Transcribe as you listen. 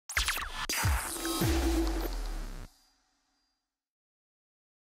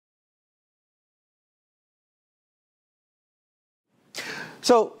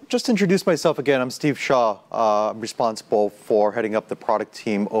So just to introduce myself again, I'm Steve Shah. I'm responsible for heading up the product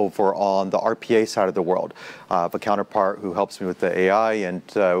team over on the RPA side of the world. I have a counterpart who helps me with the AI, and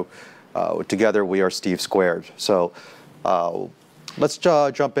together we are Steve Squared. So let's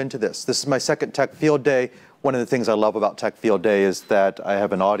jump into this. This is my second Tech Field Day. One of the things I love about Tech Field Day is that I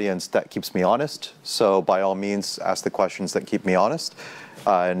have an audience that keeps me honest. So by all means, ask the questions that keep me honest.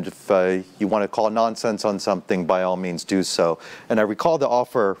 And if you want to call nonsense on something, by all means do so. And I recall the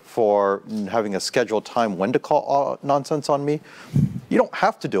offer for having a scheduled time when to call nonsense on me. You don't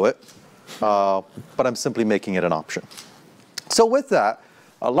have to do it, but I'm simply making it an option. So with that,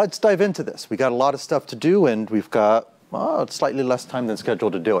 let's dive into this. We got a lot of stuff to do, and we've got slightly less time than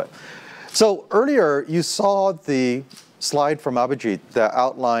scheduled to do it. So earlier, you saw the slide from Abhijit that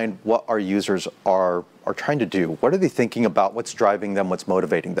outlined what our users are trying to do. What are they thinking about? What's driving them? What's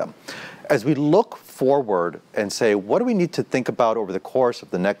motivating them? As we look forward and say, what do we need to think about over the course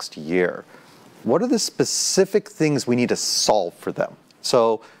of the next year? What are the specific things we need to solve for them?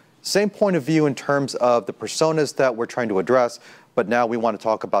 So same point of view in terms of the personas that we're trying to address, but now we want to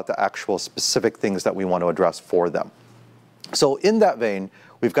talk about the actual specific things that we want to address for them. So in that vein,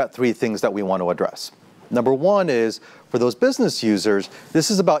 we've got three things that we want to address. Number one is, for those business users, this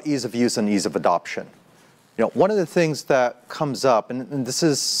is about ease of use and ease of adoption. You know, one of the things that comes up, and this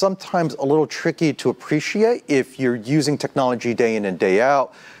is sometimes a little tricky to appreciate if you're using technology day in and day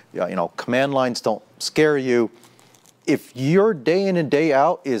out, you know, command lines don't scare you. If your day in and day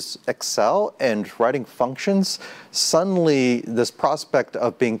out is Excel and writing functions, suddenly this prospect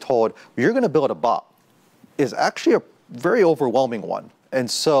of being told, you're going to build a bot, is actually a very overwhelming one. And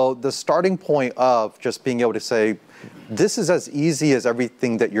so the starting point of just being able to say, this is as easy as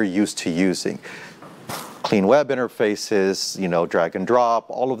everything that you're used to using. Clean web interfaces, you know, drag and drop,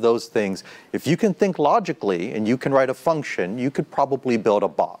 all of those things. If you can think logically and you can write a function, you could probably build a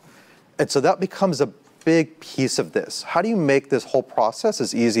bot. And so that becomes a big piece of this. How do you make this whole process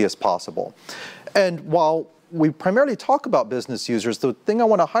as easy as possible? And while we primarily talk about business users, the thing I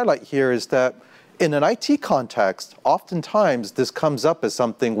want to highlight here is that in an IT context, oftentimes this comes up as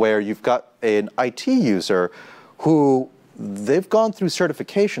something where you've got an IT user who they've gone through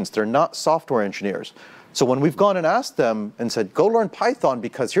certifications. They're not software engineers. So when we've gone and asked them and said, go learn Python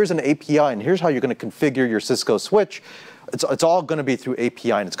because here's an API and here's how you're going to configure your Cisco switch, it's all going to be through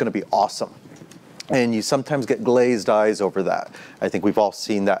API and it's going to be awesome. And you sometimes get glazed eyes over that. I think we've all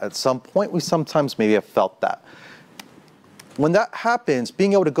seen that at some point. We sometimes maybe have felt that. When that happens,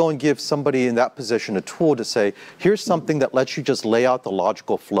 being able to go and give somebody in that position a tool to say, here's something that lets you just lay out the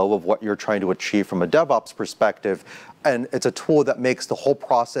logical flow of what you're trying to achieve from a DevOps perspective, and it's a tool that makes the whole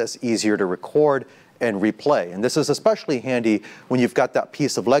process easier to record and replay. And this is especially handy when you've got that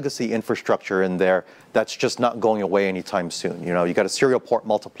piece of legacy infrastructure in there that's just not going away anytime soon. You know, you got a serial port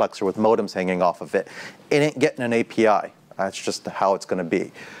multiplexer with modems hanging off of it. It ain't getting an API. That's just how it's going to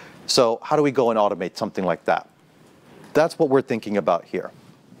be. So how do we go and automate something like that? That's what we're thinking about here.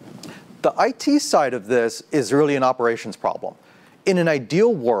 The IT side of this is really an operations problem. In an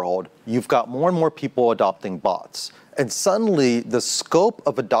ideal world, you've got more and more people adopting bots. And suddenly, the scope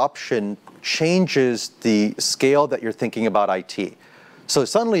of adoption changes the scale that you're thinking about IT. So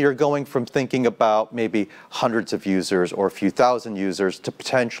suddenly, you're going from thinking about maybe hundreds of users or a few thousand users to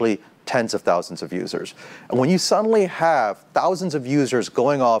potentially tens of thousands of users. And when you suddenly have thousands of users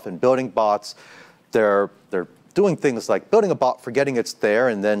going off and building bots, they're doing things like building a bot, forgetting it's there,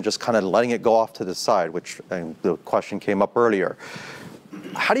 and then just kind of letting it go off to the side, which the question came up earlier.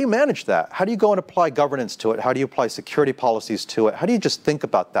 How do you manage that? How do you go and apply governance to it? How do you apply security policies to it? How do you just think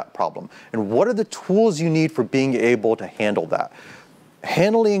about that problem? And what are the tools you need for being able to handle that?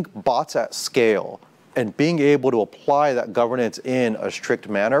 Handling bots at scale and being able to apply that governance in a strict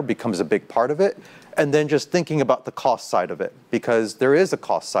manner becomes a big part of it. And then just thinking about the cost side of it, because there is a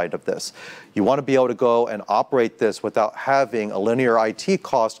cost side of this. You want to be able to go and operate this without having a linear IT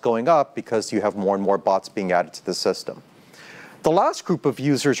cost going up because you have more and more bots being added to the system. The last group of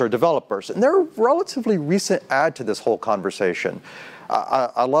users are developers, and they're a relatively recent add to this whole conversation.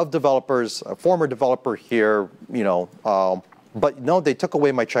 I love developers, a former developer here, you know, but no, they took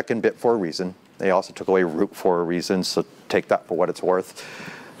away my check-in bit for a reason. They also took away root for a reason, so take that for what it's worth.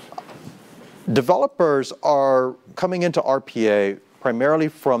 Developers are coming into RPA primarily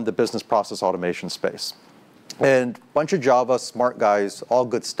from the business process automation space. And a bunch of Java, smart guys, all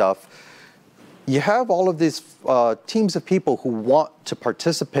good stuff. You have all of these teams of people who want to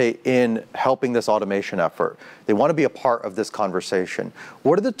participate in helping this automation effort. They want to be a part of this conversation.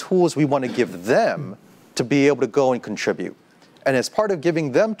 What are the tools we want to give them to be able to go and contribute? And as part of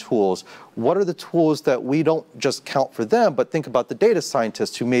giving them tools, what are the tools that we don't just count for them, but think about the data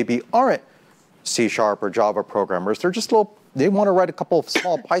scientists who maybe aren't C# or Java programmers. They're just they want to write a couple of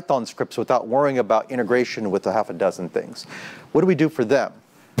small Python scripts without worrying about integration with a half a dozen things. What do we do for them?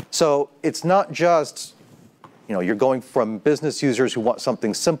 So it's not just, you're going from business users who want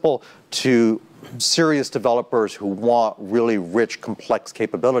something simple to serious developers who want really rich, complex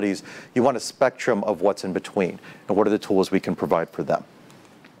capabilities. You want a spectrum of what's in between, and what are the tools we can provide for them.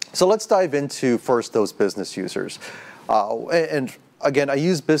 So let's dive into first those business users. And again, I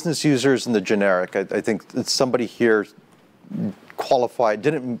use business users in the generic. I think somebody here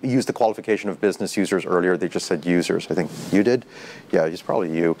didn't use the qualification of business users earlier. They just said users. I think you did? Yeah, it's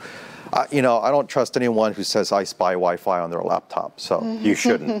probably you. I don't trust anyone who says I spy Wi-Fi on their laptop, so you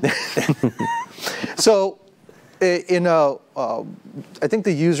shouldn't. So, I think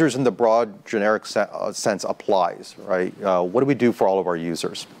the users in the broad generic sense applies, right? What do we do for all of our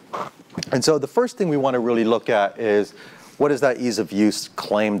users? And so the first thing we want to really look at is, what is that ease of use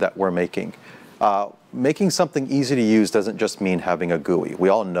claim that we're making? Making something easy to use doesn't just mean having a GUI. We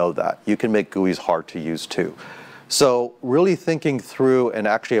all know that. You can make GUIs hard to use too. So really thinking through and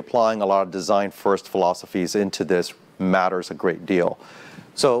actually applying a lot of design-first philosophies into this matters a great deal.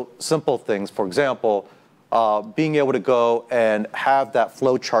 So simple things, for example, being able to go and have that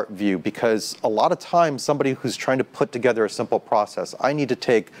flowchart view, because a lot of times somebody who's trying to put together a simple process, I need to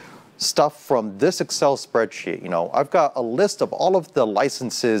take stuff from this Excel spreadsheet. I've got a list of all of the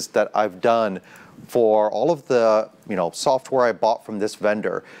licenses that I've done for all of the software I bought from this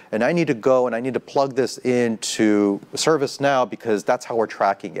vendor, and I need to go and I need to plug this into ServiceNow because that's how we're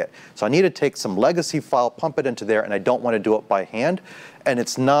tracking it. So I need to take some legacy file, pump it into there, and I don't want to do it by hand, and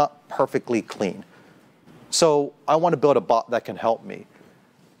it's not perfectly clean. So I want to build a bot that can help me.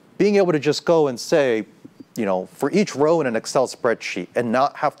 Being able to just go and say, for each row in an Excel spreadsheet and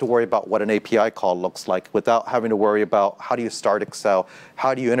not have to worry about what an API call looks like without having to worry about how do you start Excel,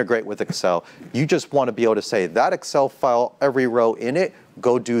 how do you integrate with Excel. You just want to be able to say that Excel file, every row in it,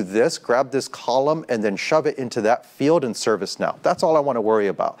 go do this, grab this column, and then shove it into that field in ServiceNow. That's all I want to worry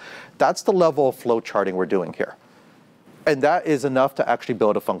about. That's the level of flow charting we're doing here. And that is enough to actually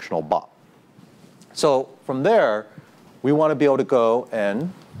build a functional bot. So from there, we want to be able to go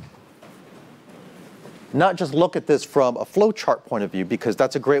and not just look at this from a flowchart point of view, because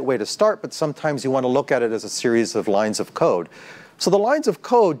that's a great way to start, but sometimes you want to look at it as a series of lines of code. So the lines of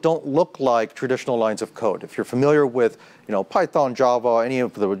code don't look like traditional lines of code. If you're familiar with Python, Java, any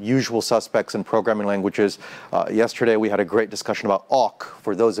of the usual suspects in programming languages, yesterday we had a great discussion about awk,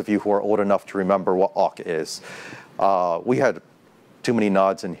 for those of you who are old enough to remember what awk is. We had too many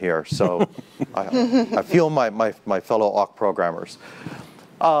nods in here, so I feel my fellow awk programmers.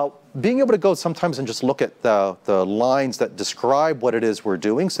 Being able to go sometimes and just look at the lines that describe what it is we're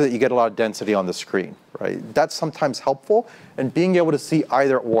doing so that you get a lot of density on the screen, right? That's sometimes helpful, and being able to see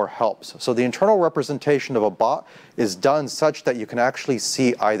either or helps. So the internal representation of a bot is done such that you can actually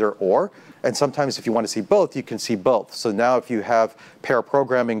see either or, and sometimes if you want to see both, you can see both. So now if you have pair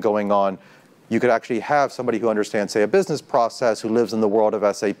programming going on, you could actually have somebody who understands, say, a business process, who lives in the world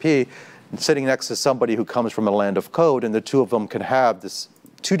of SAP, sitting next to somebody who comes from a land of code, and the two of them can have this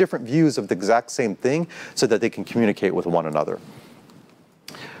two different views of the exact same thing so that they can communicate with one another.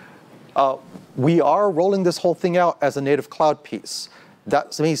 We are rolling this whole thing out as a native cloud piece.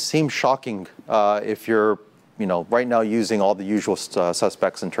 That may seem shocking if you're right now using all the usual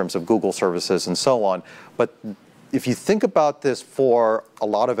suspects in terms of Google services and so on. But if you think about this, for a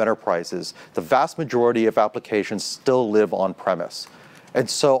lot of enterprises, the vast majority of applications still live on-premise. And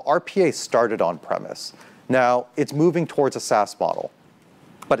so RPA started on-premise. Now, it's moving towards a SaaS model,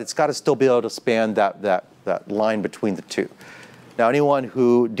 but it's got to still be able to span that line between the two. Now, anyone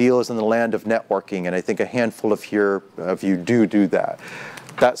who deals in the land of networking, and I think a handful of you do that,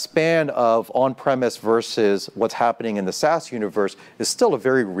 that span of on-premise versus what's happening in the SaaS universe is still a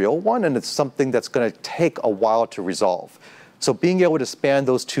very real one, and it's something that's going to take a while to resolve. So being able to span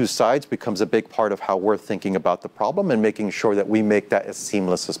those two sides becomes a big part of how we're thinking about the problem and making sure that we make that as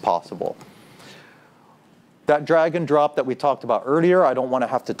seamless as possible. That drag and drop that we talked about earlier, I don't want to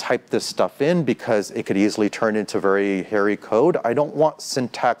have to type this stuff in because it could easily turn into very hairy code. I don't want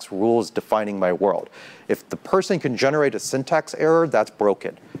syntax rules defining my world. If the person can generate a syntax error, that's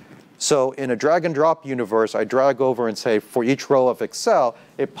broken. So in a drag and drop universe, I drag over and say, for each row of Excel,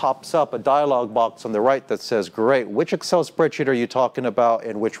 it pops up a dialog box on the right that says, great, which Excel spreadsheet are you talking about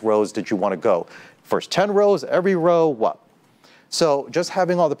and which rows did you want to go? First 10 rows, every row, what? So just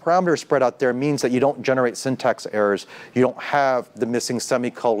having all the parameters spread out there means that you don't generate syntax errors. You don't have the missing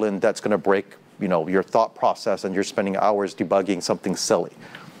semicolon that's going to break your thought process and you're spending hours debugging something silly.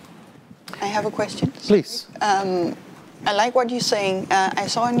 I have a question. Please. I like what you're saying. I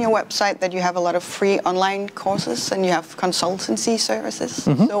saw on your website that you have a lot of free online courses and you have consultancy services.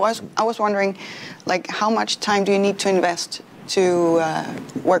 Mm-hmm. So I was wondering, like, how much time do you need to invest to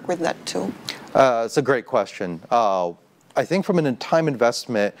work with that tool? It's a great question. I think from a time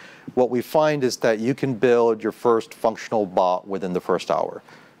investment, what we find is that you can build your first functional bot within the first hour.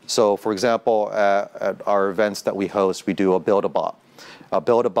 So for example, at our events that we host, we do a build a bot.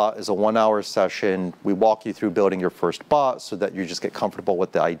 Build a bot is a 1-hour session. We walk you through building your first bot so that you just get comfortable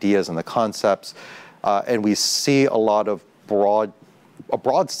with the ideas and the concepts. And we see a lot of a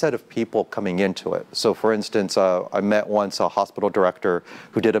broad set of people coming into it. So for instance, I met once a hospital director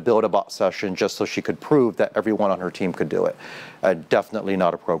who did a build a bot session just so she could prove that everyone on her team could do it. Definitely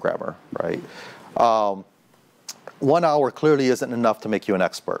not a programmer, right? 1 hour clearly isn't enough to make you an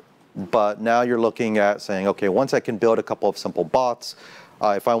expert. But now you're looking at saying, okay, once I can build a couple of simple bots,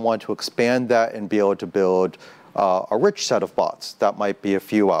 if I want to expand that and be able to build a rich set of bots, that might be a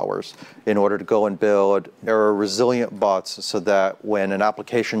few hours in order to go and build error-resilient bots so that when an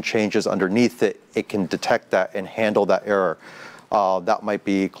application changes underneath it, it can detect that and handle that error. That might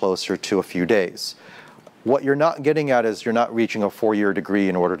be closer to a few days. What you're not getting at is you're not reaching a 4-year degree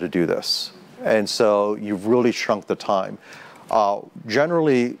in order to do this. And so you've really shrunk the time.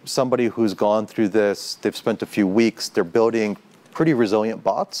 Generally, somebody who's gone through this, they've spent a few weeks, they're building pretty resilient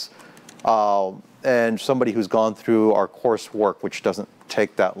bots. And somebody who's gone through our coursework, which doesn't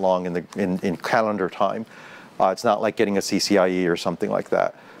take that long in calendar time. It's not like getting a CCIE or something like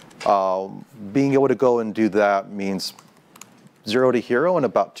that. Being able to go and do that means 0 to hero in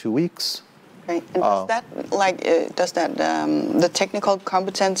about 2 weeks. Right. And does that the technical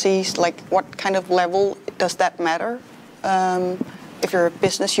competencies, like what kind of level does that matter? If you're a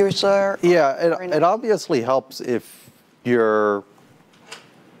business user? Yeah, it obviously helps if you're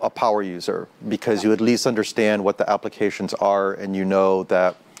a power user, because you at least understand what the applications are and you know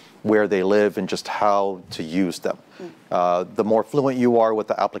that where they live and just how to use them. The more fluent you are with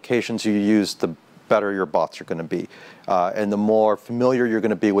the applications you use, the better your bots are going to be. And the more familiar you're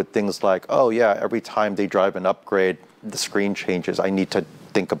going to be with things like, oh yeah, every time they drive an upgrade, the screen changes. I need to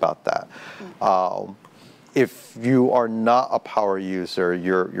think about that. If you are not a power user,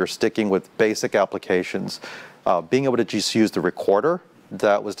 you're sticking with basic applications, being able to just use the recorder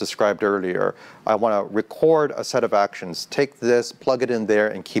that was described earlier. I want to record a set of actions, take this, plug it in there,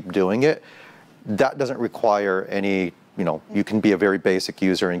 and keep doing it. That doesn't require any, you can be a very basic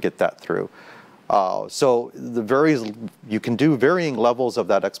user and get that through. So you can do varying levels of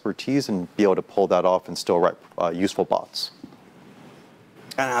that expertise and be able to pull that off and still write useful bots.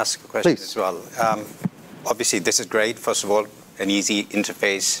 Can I ask a question Please. as well? Obviously, this is great. First of all, an easy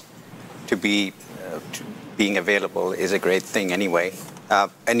interface to being available is a great thing anyway.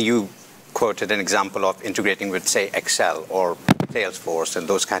 And you quoted an example of integrating with, say, Excel or Salesforce and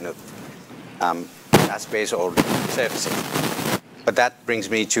those kind of SaaS-based or services. But that brings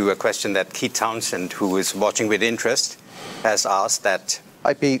me to a question that Keith Townsend, who is watching with interest, has asked that,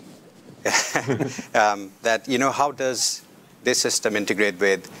 Hi, Pete. that, how does this system integrate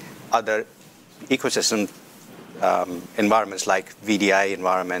with other ecosystem environments like VDI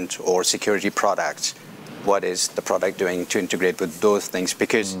environment or security products? What is the product doing to integrate with those things?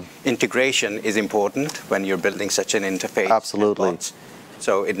 Because integration is important when you're building such an interface. Absolutely.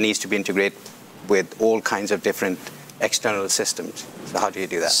 So it needs to be integrated with all kinds of different external systems. So how do you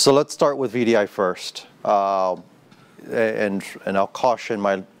do that? So let's start with VDI first. And I'll caution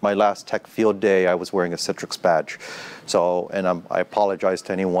my last tech field day, I was wearing a Citrix badge. So, and I apologize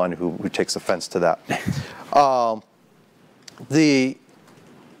to anyone who takes offense to that.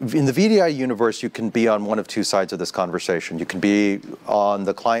 In the VDI universe, you can be on one of two sides of this conversation. You can be on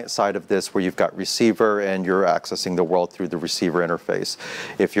the client side of this where you've got receiver and you're accessing the world through the receiver interface.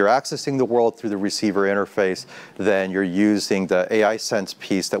 If you're accessing the world through the receiver interface, then you're using the AI sense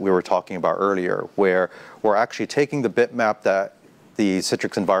piece that we were talking about earlier, where we're actually taking the bitmap that the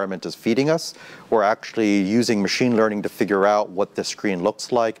Citrix environment is feeding us. We're actually using machine learning to figure out what the screen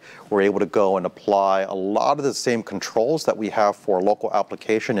looks like. We're able to go and apply a lot of the same controls that we have for a local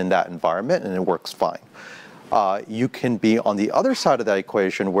application in that environment, and it works fine. You can be on the other side of that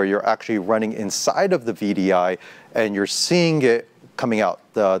equation where you're actually running inside of the VDI and you're seeing it coming out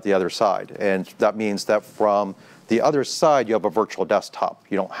the other side. And that means that from the other side, you have a virtual desktop.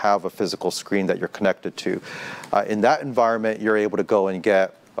 You don't have a physical screen that you're connected to. In that environment, you're able to go and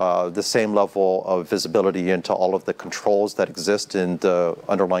get the same level of visibility into all of the controls that exist in the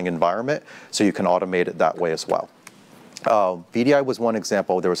underlying environment, so you can automate it that way as well. VDI was one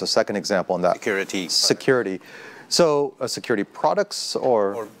example. There was a second example in that. Security. Security. So security products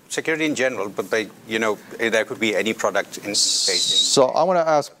or security in general, but there could be any product in facing. So I want to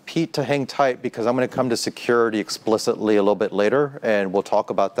ask Pete to hang tight because I'm going to come to security explicitly a little bit later, and we'll talk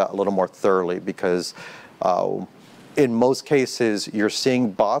about that a little more thoroughly because in most cases, you're seeing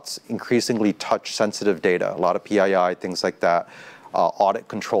bots increasingly touch sensitive data, a lot of PII, things like that. Audit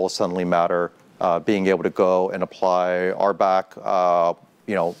controls suddenly matter. Being able to go and apply RBAC,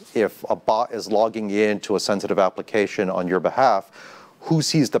 if a bot is logging into a sensitive application on your behalf, who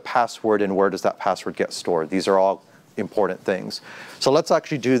sees the password and where does that password get stored? These are all important things. So let's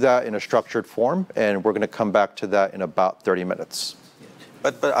actually do that in a structured form, and we're going to come back to that in about 30 minutes.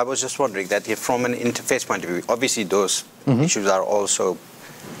 But I was just wondering that if from an interface point of view, obviously those issues are also,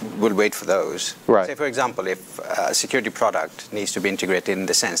 we'll wait for those. Right. Say, for example, if a security product needs to be integrated in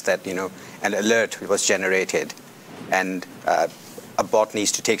the sense that, an alert was generated and a bot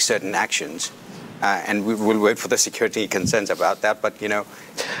needs to take certain actions, and we will wait for the security concerns about that, but, the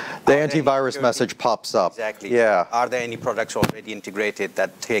antivirus message pops up. Exactly. Yeah. Are there any products already integrated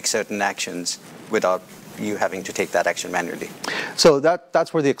that take certain actions without you having to take that action manually? So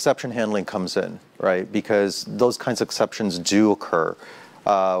that's where the exception handling comes in, right? Because those kinds of exceptions do occur.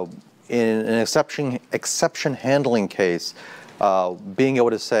 In an exception handling case, being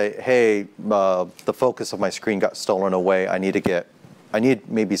able to say, hey, the focus of my screen got stolen away, I need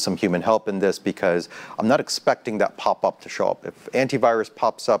maybe some human help in this because I'm not expecting that pop-up to show up. If antivirus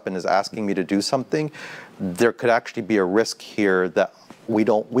pops up and is asking me to do something, there could actually be a risk here that we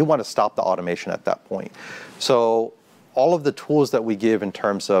want to stop the automation at that point. So all of the tools that we give in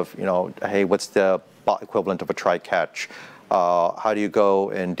terms of, hey, what's the bot equivalent of a try-catch? How do you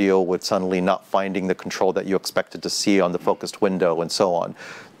go and deal with suddenly not finding the control that you expected to see on the focused window and so on?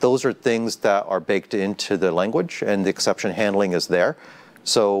 Those are things that are baked into the language, and the exception handling is there.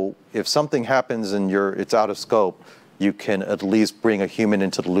 So if something happens and it's out of scope, you can at least bring a human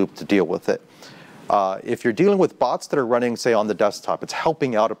into the loop to deal with it. If you're dealing with bots that are running, say, on the desktop, it's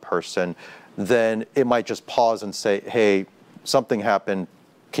helping out a person, then it might just pause and say, hey, something happened.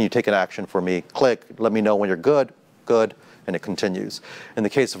 Can you take an action for me? Click, let me know when you're good, and it continues. In the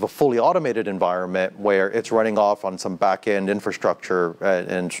case of a fully automated environment where it's running off on some back-end infrastructure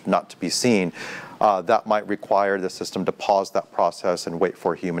and not to be seen, that might require the system to pause that process and wait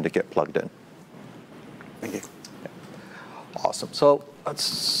for a human to get plugged in. Thank you. Awesome. So I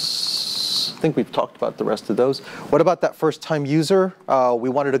think we've talked about the rest of those. What about that first-time user? We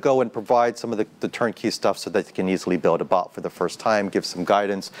wanted to go and provide some of the turnkey stuff so that you can easily build a bot for the first time, give some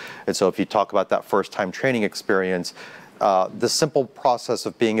guidance. And so if you talk about that first-time training experience, the simple process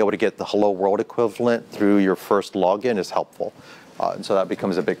of being able to get the hello world equivalent through your first login is helpful. And so that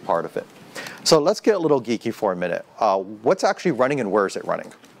becomes a big part of it. So let's get a little geeky for a minute. What's actually running and where is it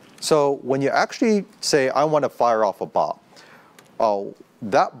running? So when you actually say, I want to fire off a bot,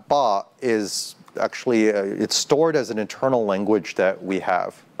 that bot is actually, it's stored as an internal language that we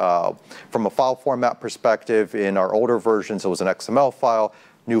have. From a file format perspective, in our older versions, it was an XML file.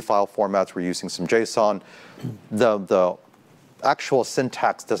 New file formats, we're using some JSON. The actual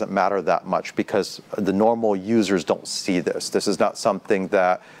syntax doesn't matter that much because the normal users don't see this. This is not something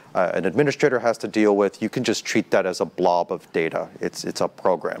that an administrator has to deal with. You can just treat that as a blob of data. It's a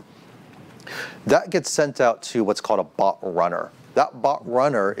program. That gets sent out to what's called a bot runner. That bot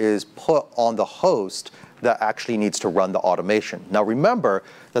runner is put on the host that actually needs to run the automation. Now remember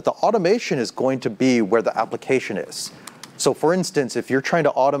that the automation is going to be where the application is. So for instance, if you're trying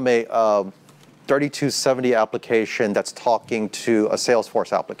to automate a 3270 application that's talking to a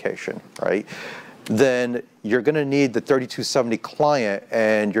Salesforce application, right? Then you're going to need the 3270 client,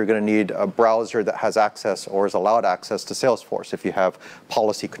 and you're going to need a browser that has access or is allowed access to Salesforce if you have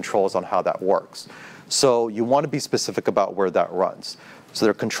policy controls on how that works. So you want to be specific about where that runs. So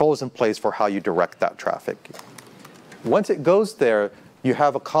there are controls in place for how you direct that traffic. Once it goes there, you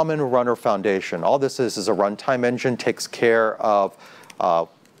have a common runner foundation. All this is a runtime engine, takes care of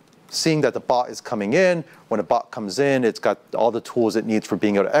seeing that the bot is coming in. When a bot comes in, it's got all the tools it needs for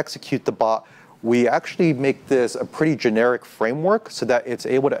being able to execute the bot. We actually make this a pretty generic framework so that it's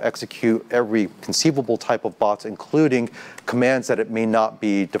able to execute every conceivable type of bots, including commands that it may not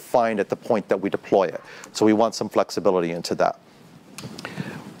be defined at the point that we deploy it. So we want some flexibility into that.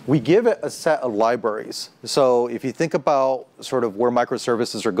 We give it a set of libraries. So if you think about sort of where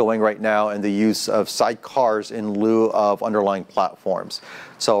microservices are going right now and the use of sidecars in lieu of underlying platforms.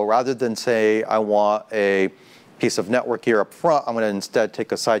 So rather than say, I want a piece of network gear up front. I'm going to instead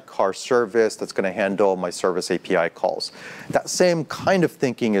take a sidecar service that's going to handle my service API calls. That same kind of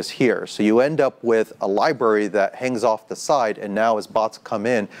thinking is here. So you end up with a library that hangs off the side, and now as bots come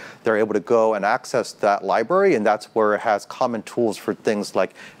in, they're able to go and access that library, and that's where it has common tools for things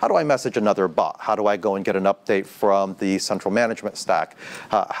like, how do I message another bot? How do I go and get an update from the central management stack?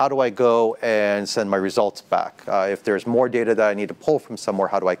 How do I go and send my results back? If there's more data that I need to pull from somewhere,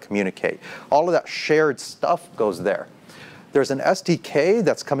 how do I communicate? All of that shared stuff goes there. There's an SDK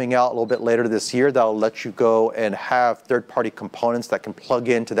that's coming out a little bit later this year that'll let you go and have third-party components that can plug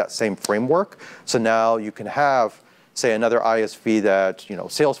into that same framework. So now you can have, say, another ISV that,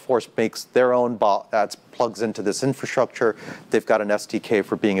 Salesforce makes their own bot that plugs into this infrastructure. They've got an SDK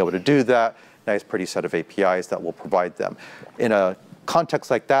for being able to do that. Nice, pretty set of APIs that will provide them. In a context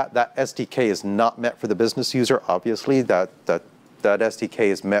like that, that SDK is not meant for the business user, obviously. That SDK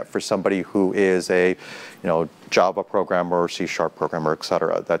is meant for somebody who is a, Java programmer or C# programmer, et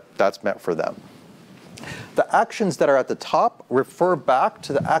cetera. That's meant for them. The actions that are at the top refer back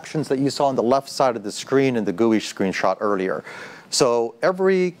to the actions that you saw on the left side of the screen in the GUI screenshot earlier. So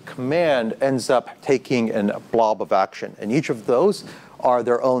every command ends up taking a blob of action, and each of those are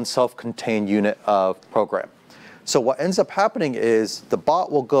their own self-contained unit of program. So what ends up happening is the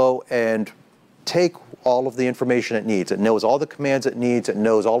bot will go and take all of the information it needs. It knows all the commands it needs. It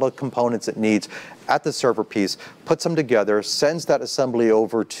knows all the components it needs at the server piece, puts them together, sends that assembly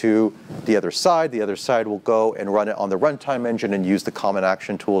over to the other side. The other side will go and run it on the runtime engine and use the common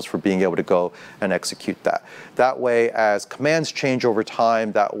action tools for being able to go and execute that. That way, as commands change over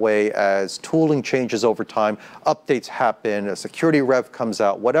time, that way, as tooling changes over time, updates happen, a security rev comes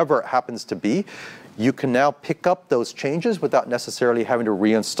out, whatever it happens to be, you can now pick up those changes without necessarily having to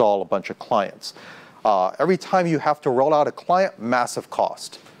reinstall a bunch of clients. Every time you have to roll out a client, massive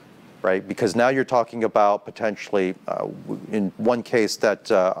cost, right? Because now you're talking about potentially, in one case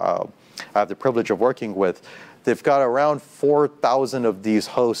that I have the privilege of working with, they've got around 4,000 of these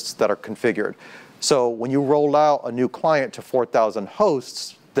hosts that are configured. So when you roll out a new client to 4,000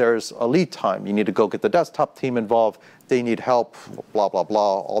 hosts, there's a lead time. You need to go get the desktop team involved. They need help, blah, blah,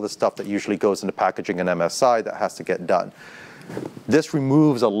 blah, all the stuff that usually goes into packaging an MSI that has to get done. This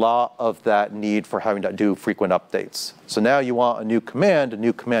removes a lot of that need for having to do frequent updates. So now you want a new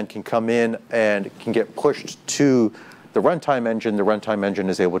command can come in and can get pushed to the runtime engine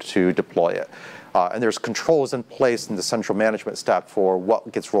is able to deploy it. And there's controls in place in the central management stack for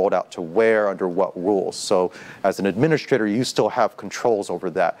what gets rolled out to where, under what rules. So as an administrator, you still have controls over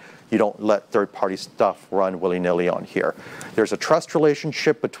that. You don't let third-party stuff run willy-nilly on here. There's a trust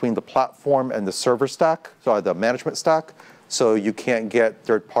relationship between the platform and the server stack, so the management stack. So you can't get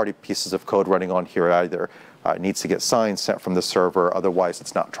third-party pieces of code running on here either. It needs to get signed, sent from the server, otherwise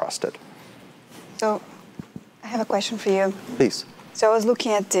it's not trusted. So I have a question for you. Please. So I was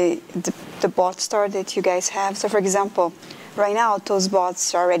looking at the bot store that you guys have. So for example, right now those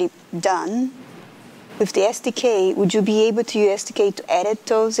bots are already done. With the SDK, would you be able to use SDK to edit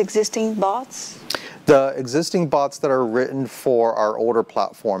those existing bots? The existing bots that are written for our older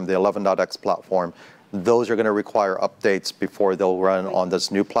platform, the 11.x platform, those are going to require updates before they'll run on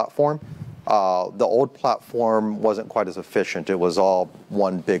this new platform. The old platform wasn't quite as efficient. It was all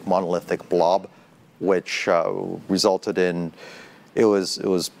one big monolithic blob, which resulted in, it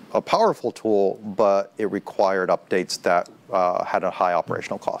was a powerful tool, but it required updates that had a high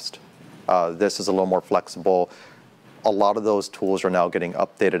operational cost. This is a little more flexible. A lot of those tools are now getting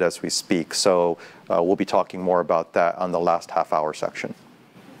updated as we speak, so we'll be talking more about that on the last half-hour section.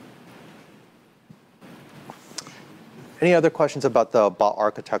 Any other questions about the bot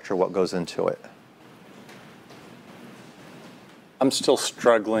architecture, what goes into it? I'm still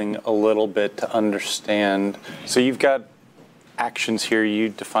struggling a little bit to understand. So you've got actions here. You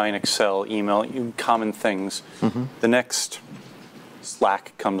define Excel, email, common things. Mm-hmm. The next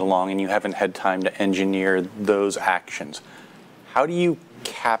Slack comes along and you haven't had time to engineer those actions. How do you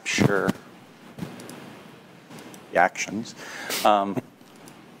capture the actions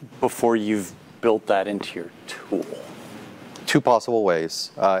before you've built that into your tool? Two possible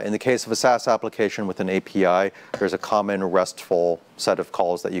ways. In the case of a SaaS application with an API, there's a common RESTful set of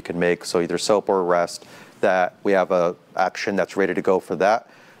calls that you can make, so either SOAP or REST, that we have an action that's ready to go for that.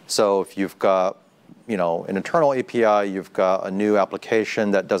 So if you've got an internal API, you've got a new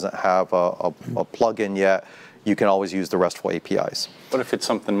application that doesn't have a plugin yet, you can always use the RESTful APIs. What if it's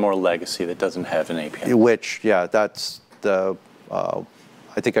something more legacy that doesn't have an API? Which, yeah, that's the...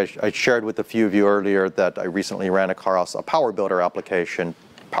 I think I shared with a few of you earlier that I recently ran across a Power Builder application.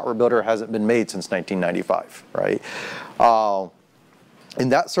 Power Builder hasn't been made since 1995, right? In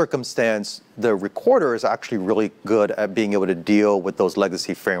that circumstance, the recorder is actually really good at being able to deal with those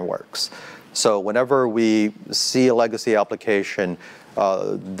legacy frameworks. So whenever we see a legacy application,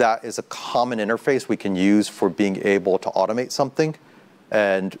 that is a common interface we can use for being able to automate something.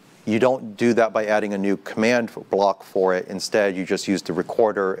 And you don't do that by adding a new command block for it. Instead, you just use the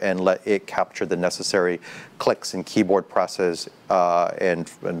recorder and let it capture the necessary clicks and keyboard presses and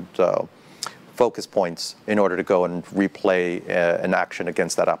focus points in order to go and replay an action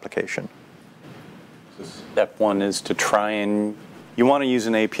against that application. So step one is to try and, you want to use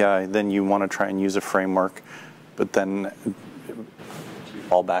an API, then you want to try and use a framework, but then you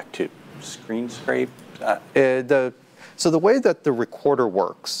fall back to screen scrape? So the way that the recorder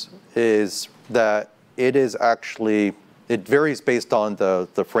works is that it is actually, it varies based on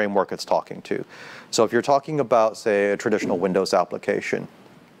the framework it's talking to. So if you're talking about, say, a traditional Windows application,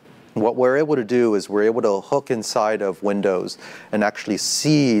 what we're able to do is we're able to hook inside of Windows and actually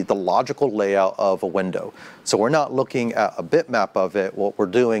see the logical layout of a window. So we're not looking at a bitmap of it. What we're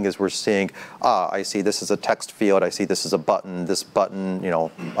doing is we're seeing, I see this is a text field, I see this is a button, this button,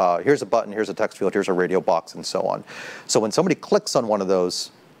 here's a button, here's a text field, here's a radio box, and so on. So when somebody clicks on one of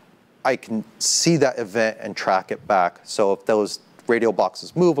those, I can see that event and track it back. So if those radio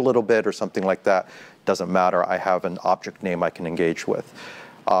boxes move a little bit or something like that, doesn't matter. I have an object name I can engage with.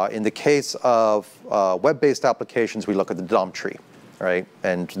 In the case of web-based applications, we look at the DOM tree, right?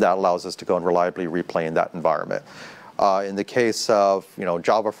 And that allows us to go and reliably replay in that environment. In the case of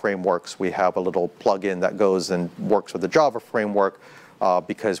Java frameworks, we have a little plugin that goes and works with the Java framework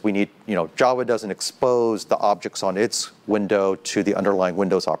because we need, Java doesn't expose the objects on its window to the underlying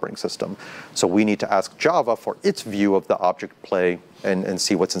Windows operating system. So we need to ask Java for its view of the object play and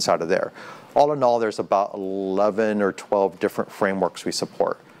see what's inside of there. All in all, there's about 11 or 12 different frameworks we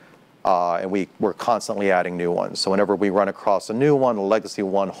support. And we're constantly adding new ones. So whenever we run across a new one, a legacy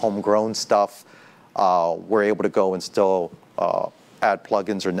one, homegrown stuff, we're able to go and still add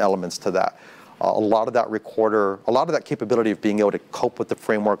plugins or elements to that. A lot of that recorder, a lot of that capability of being able to cope with the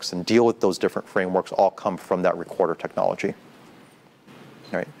frameworks and deal with those different frameworks all come from that recorder technology.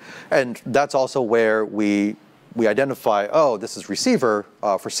 Right? And that's also where we identify, oh, this is receiver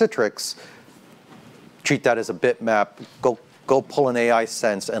for Citrix. Treat that as a bitmap. Go pull an AI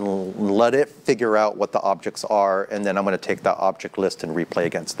sense and let it figure out what the objects are, and then I'm going to take that object list and replay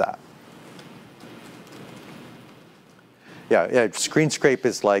against that. Yeah, screen scrape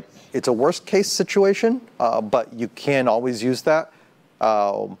is like, it's a worst case situation, but you can always use that.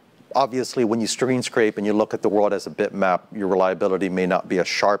 Obviously, when you screen scrape and you look at the world as a bitmap, your reliability may not be as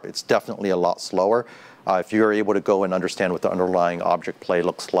sharp. It's definitely a lot slower. If you're able to go and understand what the underlying object play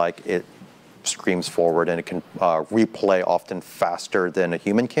looks like, it screams forward and it can replay often faster than a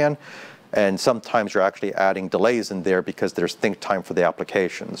human can. And sometimes you're actually adding delays in there because there's think time for the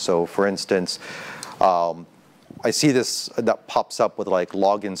application. So for instance, I see this that pops up with like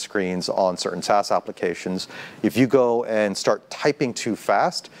login screens on certain SaaS applications. If you go and start typing too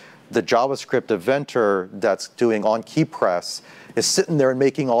fast, the JavaScript eventer that's doing on key press is sitting there and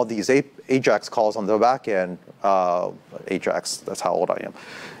making all these AJAX calls on the back end. AJAX, that's how old I am.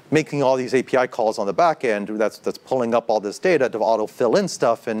 Making all these API calls on the back end that's pulling up all this data to auto fill in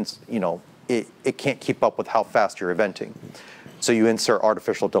stuff, and it can't keep up with how fast you're eventing. So you insert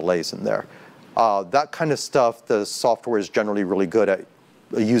artificial delays in there. That kind of stuff, the software is generally really good at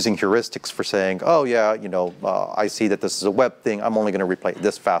using heuristics for saying, oh yeah, I see that this is a web thing, I'm only going to replay it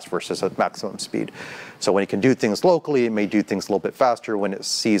this fast versus at maximum speed. So when it can do things locally, it may do things a little bit faster. When it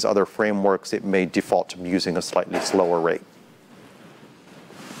sees other frameworks, it may default to using a slightly slower rate.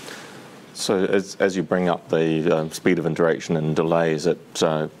 So as you bring up the speed of interaction and delays, it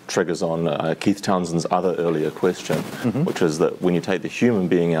triggers on Keith Townsend's other earlier question, which is that when you take the human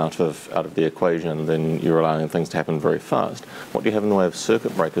being out of the equation, then you're allowing things to happen very fast. What do you have in the way of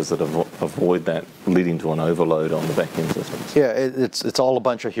circuit breakers that avoid that leading to an overload on the back-end systems? Yeah, it's all a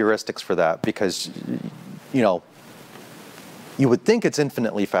bunch of heuristics for that because, you would think it's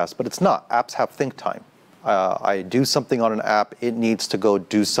infinitely fast, but it's not. Apps have think time. I do something on an app, it needs to go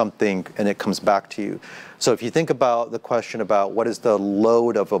do something, and it comes back to you. So if you think about the question about what is the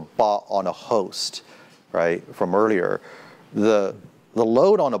load of a bot on a host, right, from earlier, the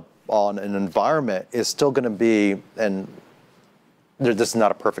load on an environment is still going to be, and this is not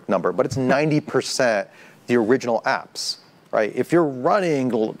a perfect number, but it's 90% the original apps. Right? If you're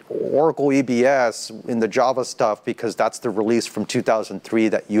running Oracle EBS in the Java stuff because that's the release from 2003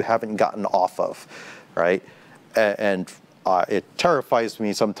 that you haven't gotten off of, right? And it terrifies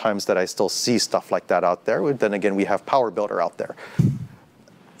me sometimes that I still see stuff like that out there. Then again, we have Power Builder out there.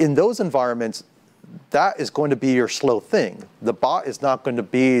 In those environments, that is going to be your slow thing. The bot is not going to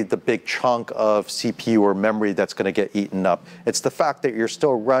be the big chunk of CPU or memory that's going to get eaten up. It's the fact that you're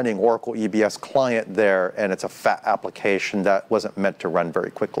still running Oracle EBS client there, and it's a fat application that wasn't meant to run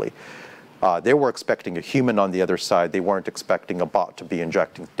very quickly. They were expecting a human on the other side. They weren't expecting a bot to be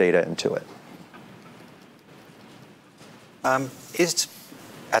injecting data into it. Is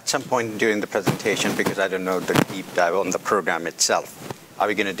at some point during the presentation, because I don't know the deep dive on the program itself, are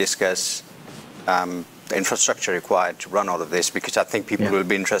we going to discuss the infrastructure required to run all of this? Because I think people will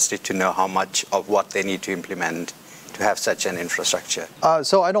be interested to know how much of what they need to implement to have such an infrastructure.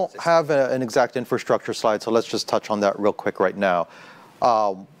 So I don't have an exact infrastructure slide, so let's just touch on that real quick right now.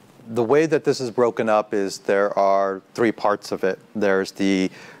 The way that this is broken up is there are three parts of it. There's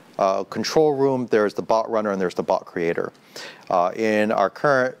the control room, there's the bot runner, and there's the bot creator. In our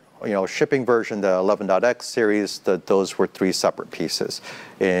current shipping version, the 11.x series, those were three separate pieces.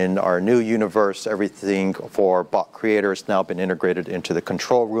 In our new universe, everything for bot creator has now been integrated into the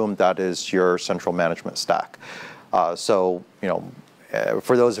control room. That is your central management stack. So,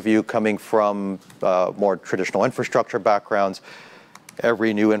 for those of you coming from more traditional infrastructure backgrounds,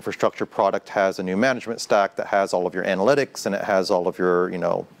 every new infrastructure product has a new management stack that has all of your analytics, and it has all of your,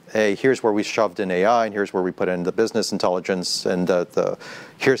 hey, here's where we shoved in AI, and here's where we put in the business intelligence, and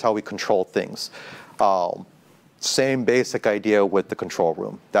here's how we control things. Same basic idea with the control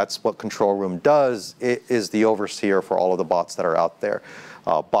room. That's what control room does. It is the overseer for all of the bots that are out there.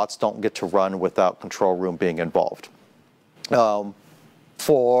 Bots don't get to run without control room being involved.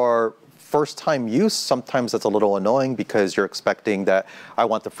 For first-time use, sometimes that's a little annoying because you're expecting that I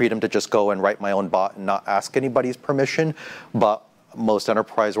want the freedom to just go and write my own bot and not ask anybody's permission. But most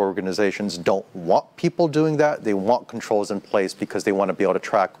enterprise organizations don't want people doing that. They want controls in place because they want to be able to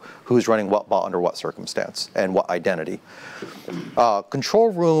track who's running what bot under what circumstance and what identity.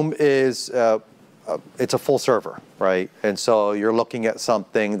 Control room is it's a full server, right? And so you're looking at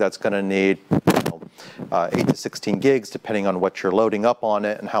something that's going to need 8 to 16 gigs, depending on what you're loading up on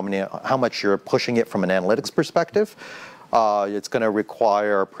it and how much you're pushing it from an analytics perspective. It's going to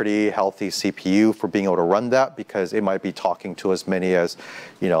require a pretty healthy CPU for being able to run that, because it might be talking to as many as,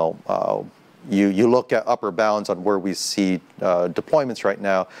 you look at upper bounds on where we see deployments right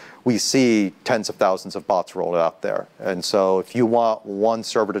now, we see tens of thousands of bots rolled out there. And so if you want one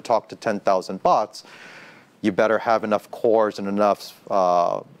server to talk to 10,000 bots, you better have enough cores and enough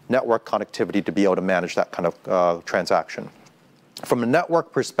network connectivity to be able to manage that kind of transaction. From a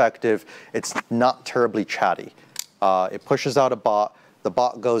network perspective, it's not terribly chatty. It pushes out a bot, the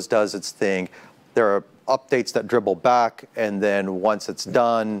bot does its thing. There are updates that dribble back, and then once it's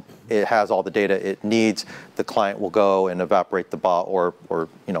done, it has all the data it needs. The client will go and evaporate the bot, or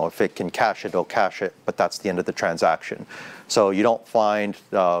if it can cache it, it'll cache it, but that's the end of the transaction. So you don't find,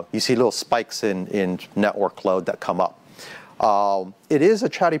 you see little spikes in network load that come up. It is a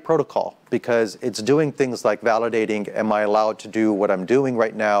chatty protocol because it's doing things like validating, am I allowed to do what I'm doing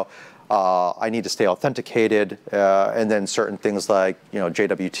right now? I need to stay authenticated, and then certain things like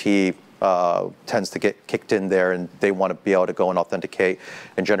JWT tends to get kicked in there, and they want to be able to go and authenticate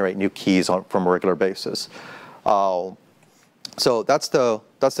and generate new keys from a regular basis. So that's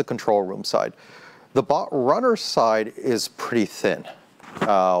the control room side. The bot runner side is pretty thin.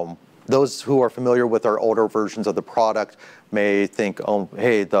 Those who are familiar with our older versions of the product may think, oh,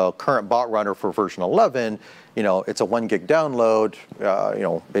 hey, the current bot runner for version 11, it's a 1 gig download,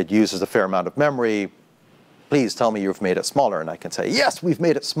 it uses a fair amount of memory. Please tell me you've made it smaller. And I can say, yes, we've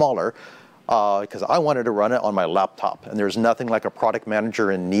made it smaller because I wanted to run it on my laptop. And there's nothing like a product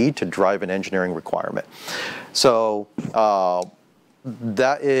manager in need to drive an engineering requirement. So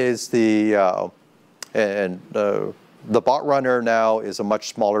that is the bot runner now is a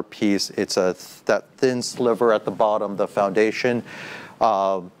much smaller piece. It's that thin sliver at the bottom, the foundation.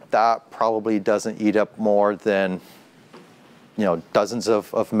 That probably doesn't eat up more than dozens of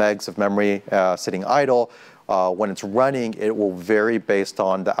megs of memory sitting idle. When it's running, it will vary based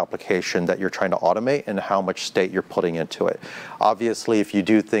on the application that you're trying to automate and how much state you're putting into it. Obviously, if you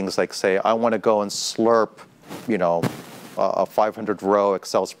do things like say, I want to go and slurp, a 500-row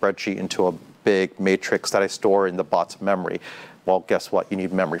Excel spreadsheet into a big matrix that I store in the bot's memory, well, guess what? You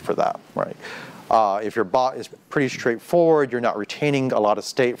need memory for that, right? If your bot is pretty straightforward, you're not retaining a lot of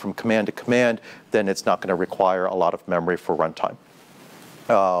state from command to command, then it's not going to require a lot of memory for runtime.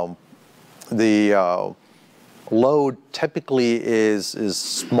 The load typically is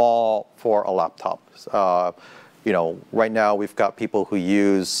small for a laptop. Right now we've got people who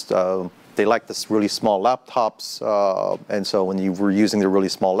use, they like this really small laptops, and so when you were using the really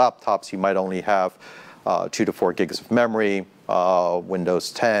small laptops, you might only have 2 to 4 gigs of memory,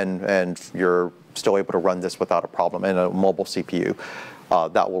 Windows 10, and your still able to run this without a problem, and a mobile CPU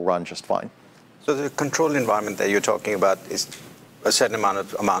that will run just fine. So the control environment that you're talking about is a certain amount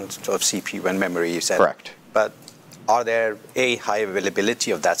of CPU and memory, you said. Correct. But are there high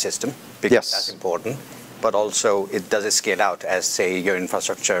availability of that system? Because Yes. that's important. But also, does it scale out as, say, your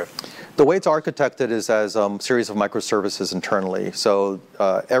infrastructure? The way it's architected is as a series of microservices internally. So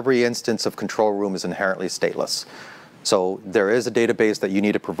every instance of control room is inherently stateless. So there is a database that you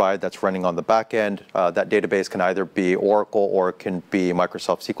need to provide that's running on the back end. That database can either be Oracle or it can be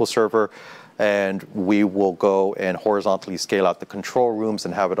Microsoft SQL Server. And we will go and horizontally scale out the control rooms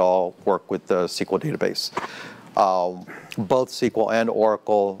and have it all work with the SQL database. Both SQL and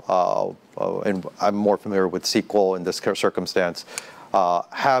Oracle, and I'm more familiar with SQL in this circumstance,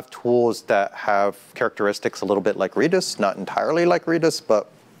 have tools that have characteristics a little bit like Redis, not entirely like Redis,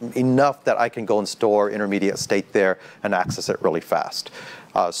 but enough that I can go and store intermediate state there and access it really fast.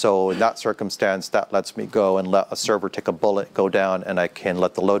 So in that circumstance, that lets me go and let a server take a bullet, go down, and I can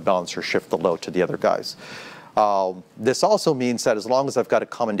let the load balancer shift the load to the other guys. This also means that as long as I've got a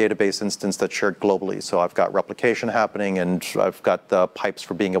common database instance that's shared globally, so I've got replication happening and I've got the pipes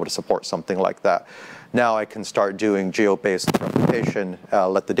for being able to support something like that, now I can start doing geo-based replication,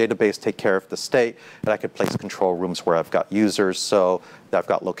 let the database take care of the state, and I can place control rooms where I've got users, so that I've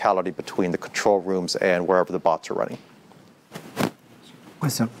got locality between the control rooms and wherever the bots are running.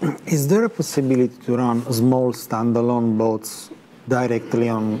 Question. Is there a possibility to run small standalone bots directly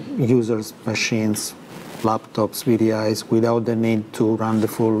on users' machines, laptops, VDIs, without the need to run the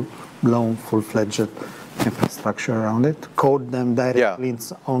full-blown, full-fledged infrastructure around it? Code them directly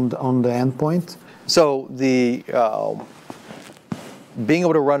on the endpoint? So the being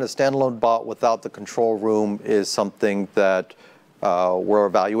able to run a standalone bot without the control room is something that we're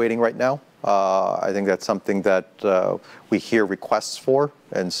evaluating right now. I think that's something that we hear requests for,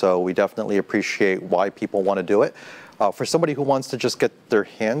 and so we definitely appreciate why people want to do it. For somebody who wants to just get their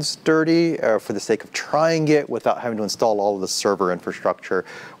hands dirty for the sake of trying it without having to install all of the server infrastructure,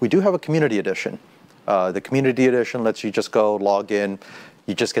 we do have a community edition. The community edition lets you just go log in.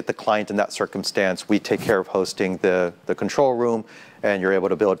 You just get the client in that circumstance. We take care of hosting the control room, and you're able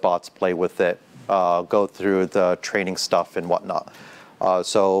to build bots, play with it, go through the training stuff and whatnot.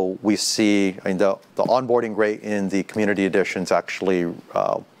 So we see, I mean, the onboarding rate in the community editions actually,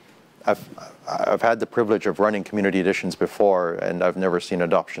 I've had the privilege of running community editions before, and I've never seen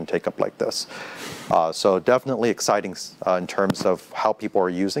adoption take up like this. So definitely exciting in terms of how people are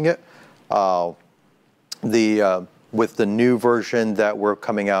using it. With the new version that we're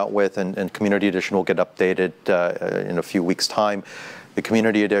coming out with, and Community Edition will get updated in a few weeks' time, the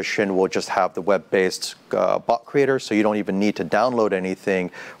Community Edition will just have the web-based bot creator, so you don't even need to download anything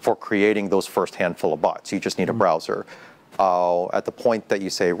for creating those first handful of bots. You just need a browser. At the point that you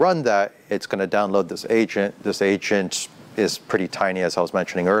say run that, it's going to download this agent. This agent is pretty tiny, as I was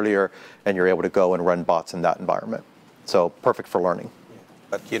mentioning earlier, and you're able to go and run bots in that environment. So perfect for learning.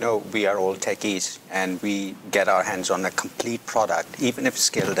 But you know, we are all techies, and we get our hands on a complete product, even if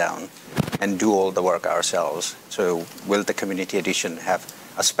scaled down, and do all the work ourselves. So will the Community Edition have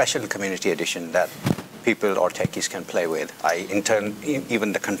a special Community Edition that people or techies can play with? In turn,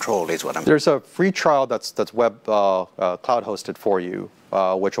 even the control is what I'm... There's a free trial that's web cloud hosted for you,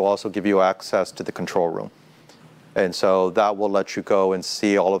 which will also give you access to the control room. And so that will let you go and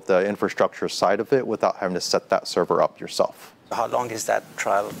see all of the infrastructure side of it without having to set that server up yourself. How long is that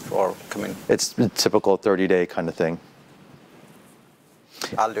trial for coming? It's a typical 30-day kind of thing.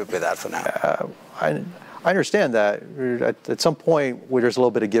 I'll live with that for now. I understand that. At some point, there's a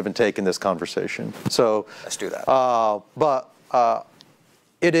little bit of give and take in this conversation. So let's do that. But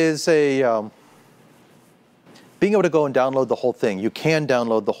it is a being able to go and download the whole thing. You can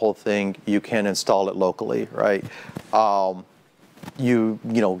download the whole thing. You can install it locally, right? You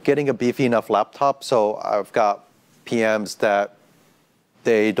know, getting a beefy enough laptop. So I've got PMs that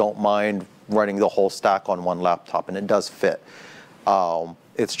they don't mind running the whole stack on one laptop, and it does fit.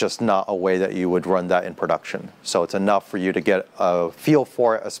 It's just not a way that you would run that in production. So it's enough for you to get a feel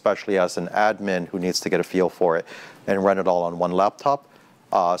for it, especially as an admin who needs to get a feel for it, and run it all on one laptop,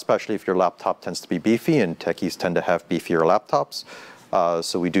 especially if your laptop tends to be beefy, and techies tend to have beefier laptops.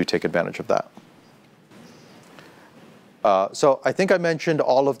 So we do take advantage of that. So I think I mentioned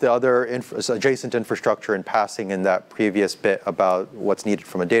all of the other adjacent infrastructure in passing in that previous bit about what's needed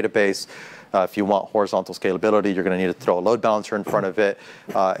from a database. If you want horizontal scalability, you're going to need to throw a load balancer in front of it.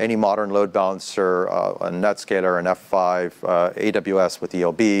 Any modern load balancer, a NetScaler, an F5, AWS with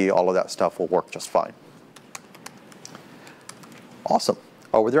ELB, all of that stuff will work just fine. Awesome.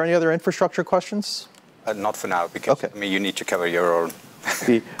 Were there any other infrastructure questions? Not for now, because okay. I mean, you need to cover your own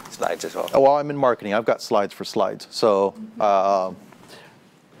Slides as well. Well, I'm in marketing. I've got slides for slides. So,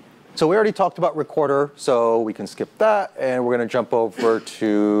 so we already talked about Recorder, so we can skip that, and we're going to jump over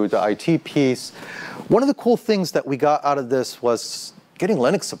to the IT piece. One of the cool things that we got out of this was getting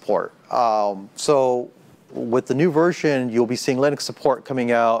Linux support. So with the new version, you'll be seeing Linux support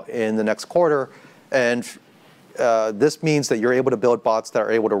coming out in the next quarter, and this means that you're able to build bots that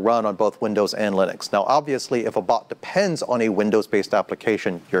are able to run on both Windows and Linux. Now, obviously, if a bot depends on a Windows-based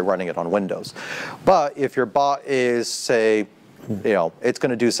application, you're running it on Windows. But if your bot is, say, it's going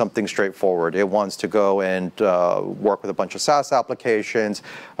to do something straightforward. It wants to go and work with a bunch of SaaS applications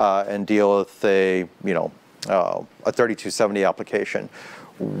and deal with a 3270 application.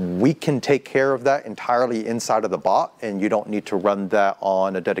 We can take care of that entirely inside of the bot, and you don't need to run that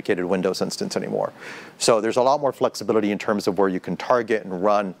on a dedicated Windows instance anymore. So there's a lot more flexibility in terms of where you can target and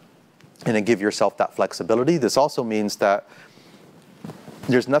run and then give yourself that flexibility. This also means that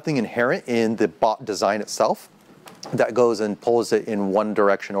there's nothing inherent in the bot design itself that goes and pulls it in one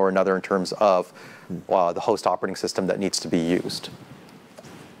direction or another in terms of the host operating system that needs to be used.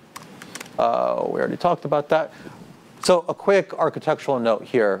 We already talked about that. So a quick architectural note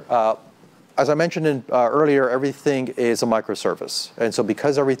here. As I mentioned earlier, everything is a microservice. And so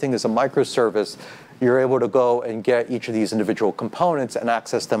because everything is a microservice, you're able to go and get each of these individual components and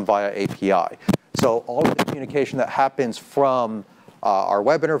access them via API. So all of the communication that happens from our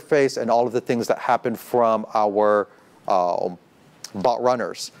web interface and all of the things that happen from our bot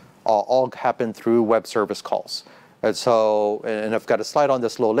runners all happen through web service calls. And so, and I've got a slide on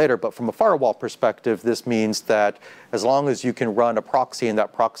this a little later, but from a firewall perspective, this means that as long as you can run a proxy and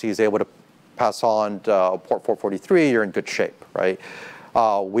that proxy is able to pass on port 443, you're in good shape, right?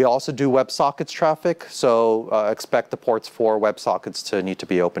 We also do WebSockets traffic, so expect the ports for WebSockets to need to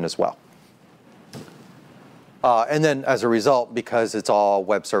be open as well. And then as a result, because it's all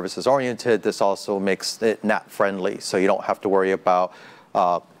web services oriented, this also makes it NAT friendly. So you don't have to worry about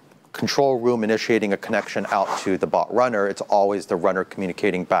control room initiating a connection out to the bot runner. It's always the runner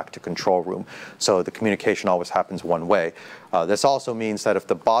communicating back to control room. So the communication always happens one way. This also means that if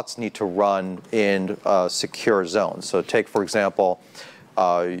the bots need to run in secure zones, so take, for example,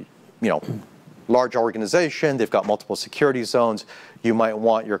 large organization, they've got multiple security zones. You might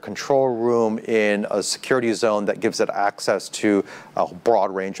want your control room in a security zone that gives it access to a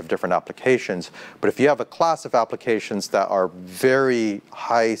broad range of different applications. But if you have a class of applications that are very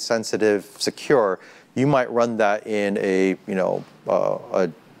high sensitive secure, you might run that in a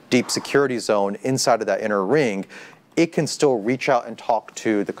deep security zone inside of that inner ring. It can still reach out and talk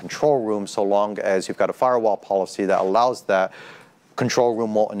to the control room so long as you've got a firewall policy that allows that. Control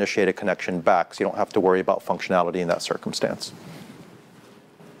room won't initiate a connection back, so you don't have to worry about functionality in that circumstance.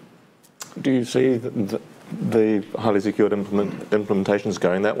 Do you see the highly secured implementations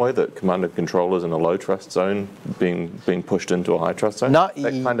going that way, that command and control is in a low trust zone being pushed into a high trust zone? Not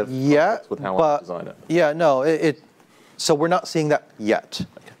that kind of yet, with how I design it. Yeah, no, so we're not seeing that yet.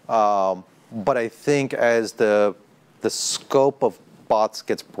 Okay. But I think as the scope of bots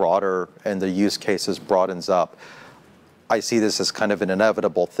gets broader and the use cases broadens up, I see this as kind of an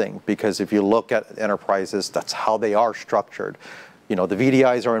inevitable thing, because if you look at enterprises, that's how they are structured. The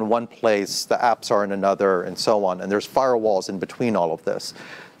VDIs are in one place, the apps are in another, and so on, and there's firewalls in between all of this.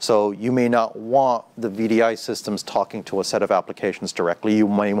 So you may not want the VDI systems talking to a set of applications directly. You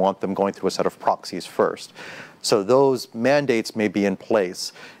may want them going through a set of proxies first. So those mandates may be in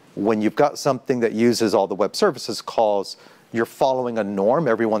place. When you've got something that uses all the web services calls, you're following a norm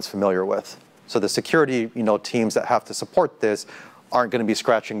everyone's familiar with. So the security teams that have to support this aren't going to be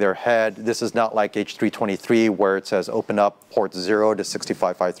scratching their head. This is not like H323 where it says open up port 0 to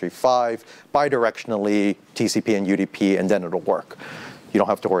 65535 bidirectionally TCP and UDP, and then it'll work. You don't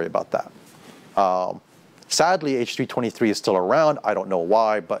have to worry about that. Sadly, H323 is still around. I don't know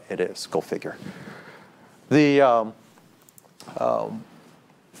why, but it is. Go figure. And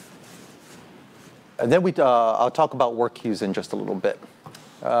then I'll talk about work queues in just a little bit.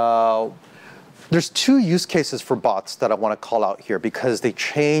 There's two use cases for bots that I want to call out here because they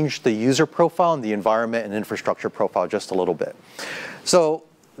change the user profile and the environment and infrastructure profile just a little bit. So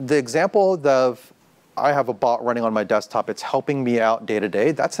the example of I have a bot running on my desktop, it's helping me out day to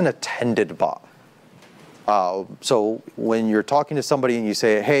day, that's an attended bot. So when you're talking to somebody and you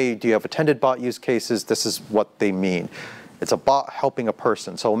say, hey, do you have attended bot use cases? This is what they mean. It's a bot helping a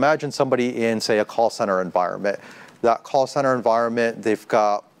person. So imagine somebody in, say, a call center environment. That call center environment, they've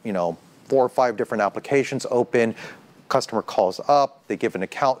got, 4 or 5 different applications open. customer calls up, they give an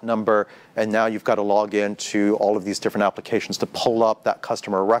account number, and now you've got to log into all of these different applications to pull up that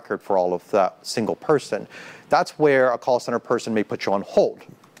customer record for all of that single person. That's where a call center person may put you on hold,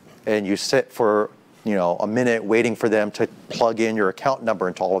 and you sit for a minute waiting for them to plug in your account number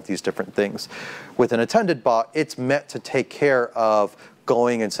into all of these different things. With an attended bot, it's meant to take care of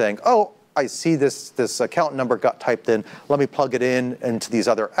going and saying, oh, I see this account number got typed in, let me plug it in into these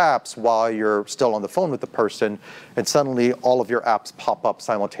other apps while you're still on the phone with the person, and suddenly all of your apps pop up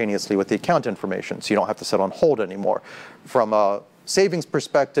simultaneously with the account information, so you don't have to sit on hold anymore. From a savings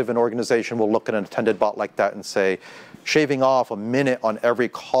perspective, an organization will look at an attended bot like that and say, shaving off a minute on every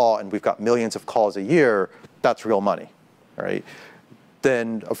call, and we've got millions of calls a year, that's real money, right?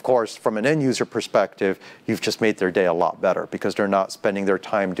 Then, of course, from an end user perspective, you've just made their day a lot better because they're not spending their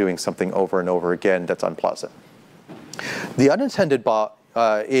time doing something over and over again that's unpleasant. The unattended bot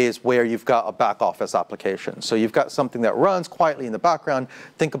is where you've got a back office application. So you've got something that runs quietly in the background.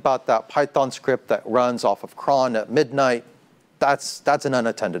 Think about that Python script that runs off of cron at midnight. That's an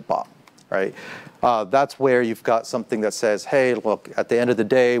unattended bot, right? That's where you've got something that says, hey, look, at the end of the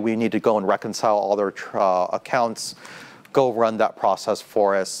day, we need to go and reconcile all their accounts. Go run that process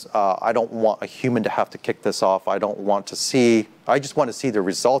for us. I don't want a human to have to kick this off. I just want to see the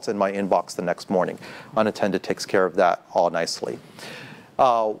results in my inbox the next morning. Unattended takes care of that all nicely.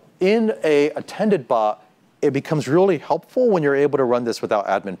 In a attended bot, it becomes really helpful when you're able to run this without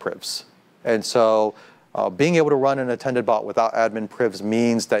admin privs. And so being able to run an attended bot without admin privs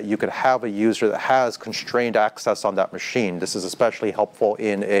means that you could have a user that has constrained access on that machine. This is especially helpful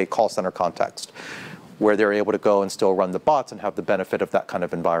in a call center context, where they're able to go and still run the bots and have the benefit of that kind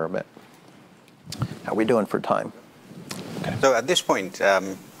of environment. How are we doing for time? Okay. So at this point,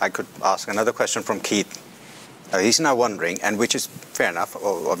 I could ask another question from Keith. He's now wondering, and which is fair enough,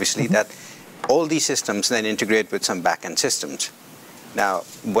 obviously, that all these systems then integrate with some back-end systems. Now,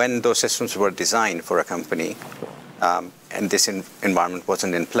 when those systems were designed for a company, and this environment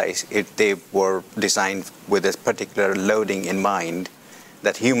wasn't in place, they were designed with a particular loading in mind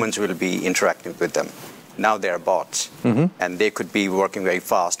that humans will be interacting with them. Now they're bots, and they could be working very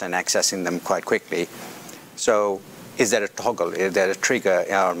fast and accessing them quite quickly. So is there a toggle, is there a trigger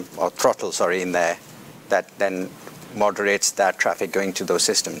or throttle, sorry, in there that then moderates that traffic going to those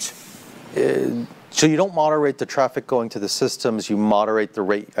systems? So you don't moderate the traffic going to the systems, you moderate the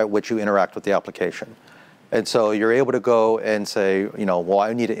rate at which you interact with the application. And so you're able to go and say, well,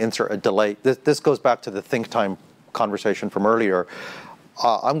 I need to insert a delay. This goes back to the think time conversation from earlier.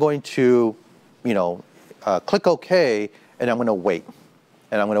 I'm going to, click OK, and I'm going to wait.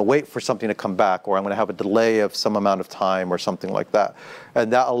 And I'm going to wait for something to come back, or I'm going to have a delay of some amount of time or something like that.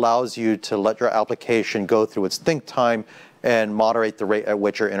 And that allows you to let your application go through its think time and moderate the rate at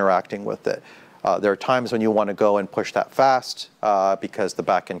which you're interacting with it. There are times when you want to go and push that fast because the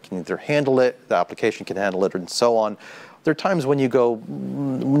backend can either handle it, the application can handle it, and so on. There are times when you go,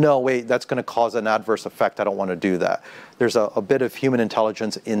 no, wait, that's going to cause an adverse effect. I don't want to do that. There's a bit of human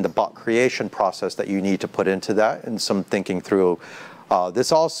intelligence in the bot creation process that you need to put into that and some thinking through.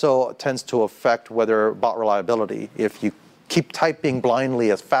 This also tends to affect whether bot reliability. If you keep typing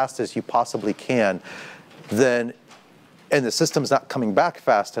blindly as fast as you possibly can, then, and the system's not coming back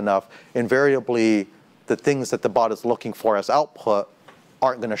fast enough, invariably the things that the bot is looking for as output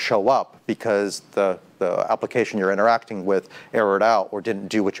aren't going to show up because the application you're interacting with errored out or didn't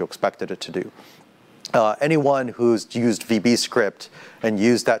do what you expected it to do. Anyone who's used VB script and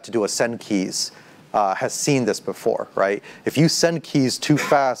used that to do a send keys has seen this before, right? If you send keys too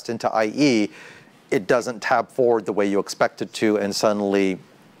fast into IE, it doesn't tab forward the way you expect it to, and suddenly,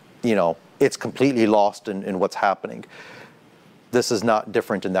 it's completely lost in what's happening. This is not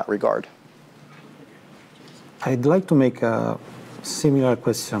different in that regard. I'd like to make a similar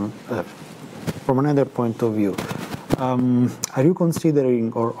question from another point of view. Are you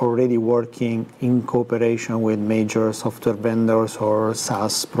considering or already working in cooperation with major software vendors or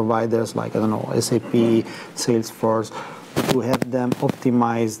SaaS providers like, I don't know, SAP, Salesforce, to have them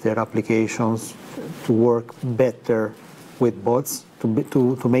optimize their applications to work better with bots, to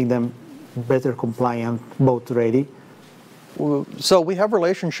make them better compliant, bot ready? So we have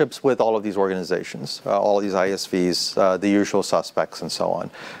relationships with all of these organizations, all of these ISVs, the usual suspects and so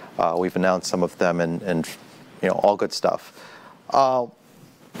on. We've announced some of them and all good stuff.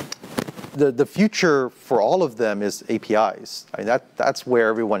 The future for all of them is APIs. I mean, that's where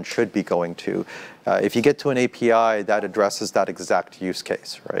everyone should be going to. If you get to an API, that addresses that exact use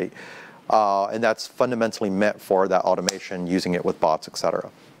case, right? And that's fundamentally meant for that automation, using it with bots, et cetera.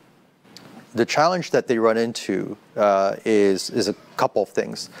 The challenge that they run into is a couple of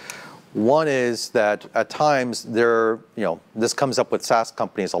things. One is that at times this comes up with SaaS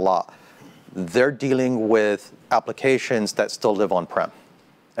companies a lot. They're dealing with applications that still live on-prem.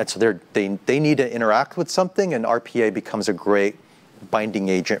 And so they need to interact with something, and RPA becomes a great binding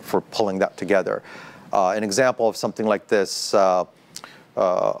agent for pulling that together. An example of something like this,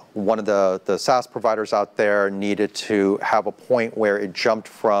 one of the SaaS providers out there needed to have a point where it jumped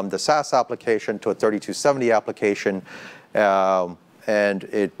from the SaaS application to a 3270 application, and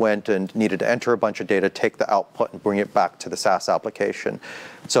it went and needed to enter a bunch of data, take the output, and bring it back to the SaaS application.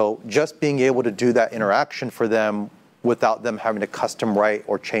 So just being able to do that interaction for them without them having to custom write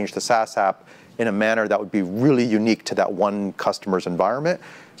or change the SaaS app in a manner that would be really unique to that one customer's environment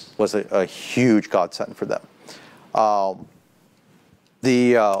was a huge godsend for them.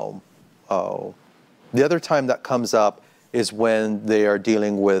 The other time that comes up is when they are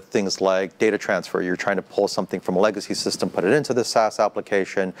dealing with things like data transfer. You're trying to pull something from a legacy system, put it into the SaaS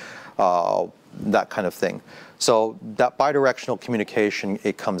application, that kind of thing. So that bidirectional communication,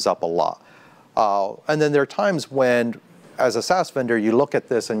 it comes up a lot. And then there are times when, as a SaaS vendor, you look at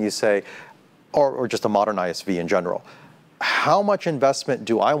this and you say, or just a modern ISV in general, how much investment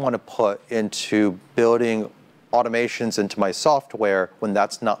do I want to put into building automations into my software when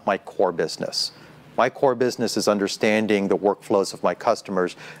that's not my core business? My core business is understanding the workflows of my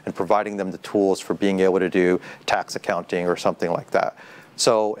customers and providing them the tools for being able to do tax accounting or something like that.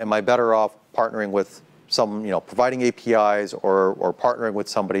 So am I better off partnering with some, providing APIs or partnering with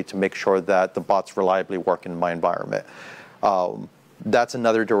somebody to make sure that the bots reliably work in my environment? That's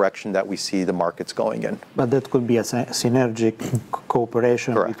another direction that we see the markets going in. But that could be a synergic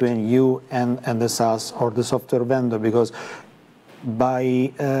cooperation Correct. between you and the SaaS or the software vendor, because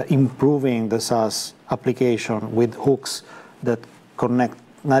by improving the SaaS application with hooks that connect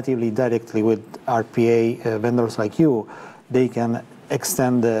natively directly with RPA vendors like you, they can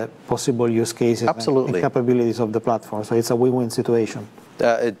extend the possible use cases Absolutely. and capabilities of the platform. So it's a win-win situation.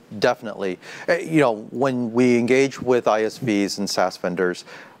 Definitely. When we engage with ISVs and SaaS vendors,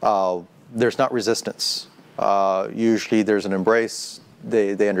 there's not resistance. Usually there's an embrace.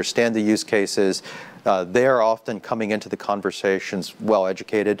 They understand the use cases. They are often coming into the conversations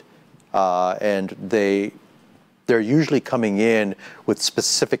well-educated, and they're usually coming in with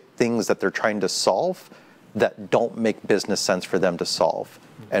specific things that they're trying to solve that don't make business sense for them to solve.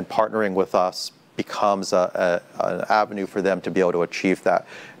 And partnering with us becomes an avenue for them to be able to achieve that.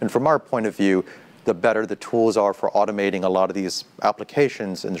 And from our point of view, the better the tools are for automating a lot of these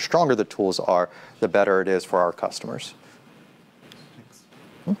applications, and the stronger the tools are, the better it is for our customers.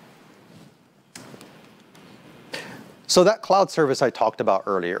 So that cloud service I talked about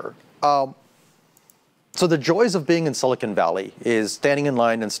earlier. So the joys of being in Silicon Valley is standing in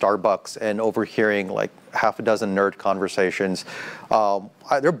line in Starbucks and overhearing like half a dozen nerd conversations. There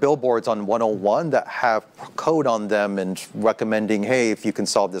are billboards on 101 that have code on them and recommending, hey, if you can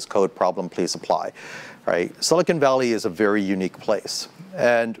solve this code problem, please apply. Right? Silicon Valley is a very unique place.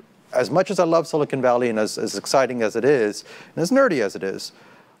 And as much as I love Silicon Valley and as exciting as it is, and as nerdy as it is,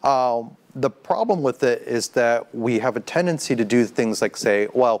 the problem with it is that we have a tendency to do things like say,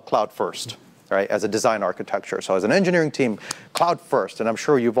 well, cloud first. Right, as a design architecture. So as an engineering team, cloud first, and I'm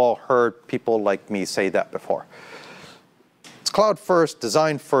sure you've all heard people like me say that before. It's cloud first,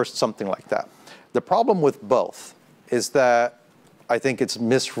 design first, something like that. The problem with both is that I think it's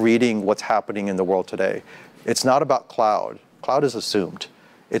misreading what's happening in the world today. It's not about cloud. Cloud is assumed.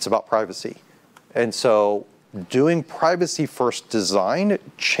 It's about privacy. And so doing privacy first design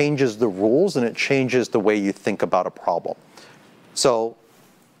changes the rules and it changes the way you think about a problem. So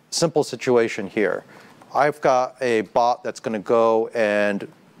simple situation here. I've got a bot that's going to go and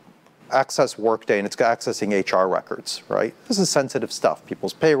access Workday, and it's accessing HR records, right? This is sensitive stuff.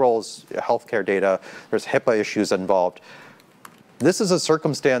 People's payrolls, healthcare data, there's HIPAA issues involved. This is a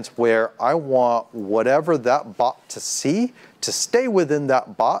circumstance where I want whatever that bot to see to stay within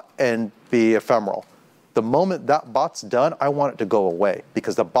that bot and be ephemeral. The moment that bot's done, I want it to go away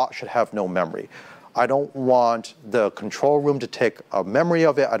because the bot should have no memory. I don't want the control room to take a memory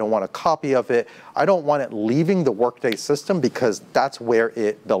of it. I don't want a copy of it. I don't want it leaving the Workday system because that's where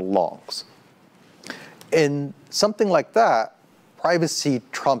it belongs. In something like that, privacy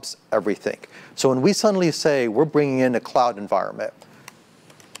trumps everything. So when we suddenly say we're bringing in a cloud environment,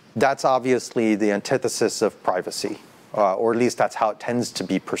 that's obviously the antithesis of privacy, or at least that's how it tends to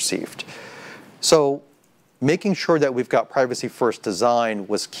be perceived. So making sure that we've got privacy-first design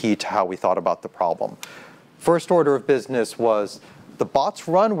was key to how we thought about the problem. First order of business was the bots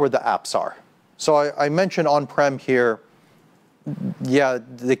run where the apps are. So I mentioned on-prem here. yeah,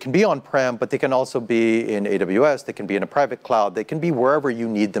 they can be on-prem, but they can also be in AWS, they can be in a private cloud, they can be wherever you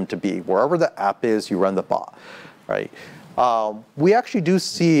need them to be. Wherever the app is, you run the bot, right? We actually do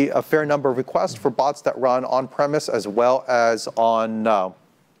see a fair number of requests for bots that run on-premise as well as on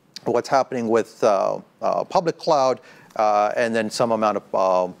what's happening with public cloud, and then some amount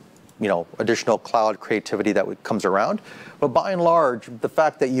of additional cloud creativity that comes around. But by and large, the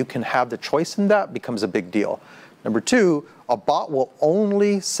fact that you can have the choice in that becomes a big deal. Number two, a bot will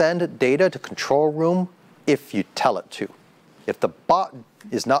only send data to control room if you tell it to. If the bot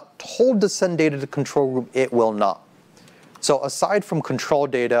is not told to send data to control room, it will not. So aside from control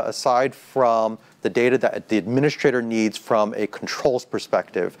data, aside from the data that the administrator needs from a controls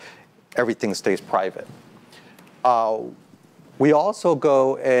perspective, everything stays private. We also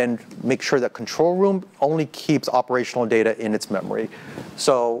go and make sure that control room only keeps operational data in its memory.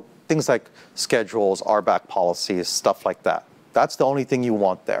 So things like schedules, RBAC policies, stuff like that. That's the only thing you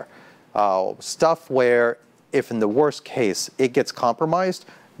want there. Stuff where if in the worst case it gets compromised,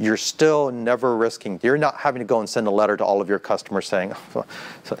 you're still never risking, you're not having to go and send a letter to all of your customers saying,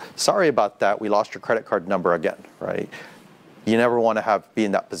 sorry about that, we lost your credit card number again, right? You never want to be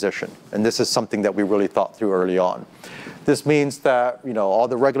in that position. And this is something that we really thought through early on. This means that all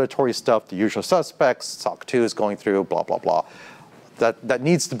the regulatory stuff, the usual suspects, SOC 2 is going through, blah, blah, blah. That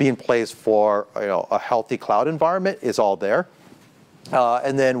needs to be in place for a healthy cloud environment is all there.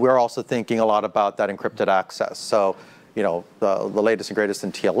 And then we're also thinking a lot about that encrypted access. So the latest and greatest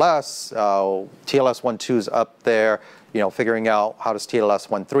in TLS, TLS 1.2 is up there, figuring out how does TLS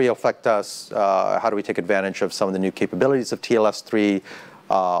 1.3 affect us, how do we take advantage of some of the new capabilities of TLS 3,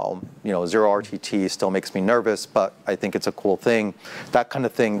 zero RTT still makes me nervous, but I think it's a cool thing. That kind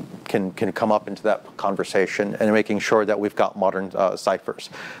of thing can come up into that conversation, and making sure that we've got modern ciphers.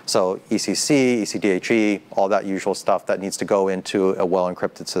 So ECC, ECDHE, all that usual stuff that needs to go into a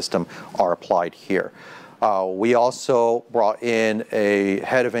well-encrypted system are applied here. We also brought in a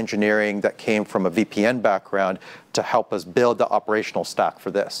head of engineering that came from a VPN background to help us build the operational stack for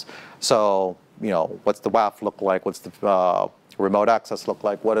this. So, what's the WAF look like? What's the remote access look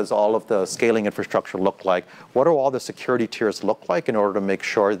like? What does all of the scaling infrastructure look like? What do all the security tiers look like in order to make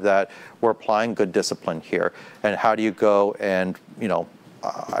sure that we're applying good discipline here? And how do you go and,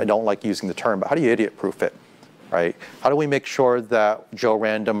 I don't like using the term, but how do you idiot-proof it, right? How do we make sure that Joe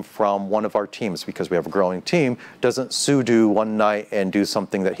Random from one of our teams, because we have a growing team, doesn't sudo one night and do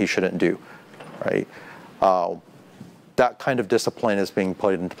something that he shouldn't do, right? That kind of discipline is being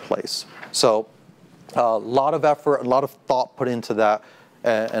put into place. So a lot of effort, a lot of thought put into that,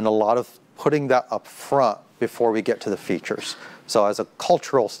 and a lot of putting that up front before we get to the features. So as a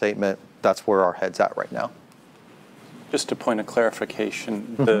cultural statement, that's where our head's at right now. Just a point of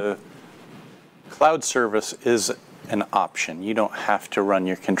clarification, the cloud service is an option. You don't have to run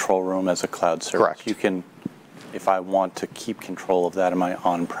your control room as a cloud service. Correct. You can, if I want to keep control of that in my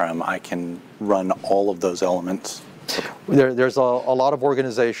on-prem, I can run all of those elements. There's a lot of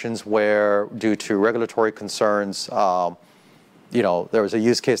organizations where, due to regulatory concerns, there was a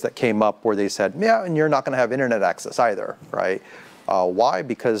use case that came up where they said, yeah, and you're not going to have internet access either, right? Why?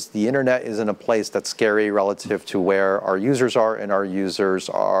 Because the internet is in a place that's scary relative to where our users are, and our users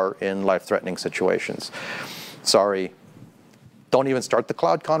are in life-threatening situations. Sorry. Don't even start the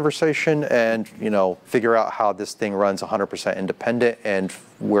cloud conversation, and figure out how this thing runs 100% independent, and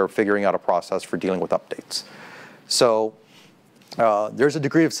we're figuring out a process for dealing with updates. So there's a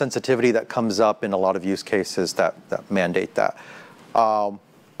degree of sensitivity that comes up in a lot of use cases that mandate that. I'm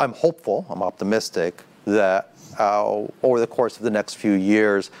hopeful, I'm optimistic that over the course of the next few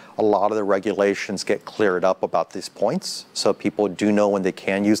years, a lot of the regulations get cleared up about these points, so people do know when they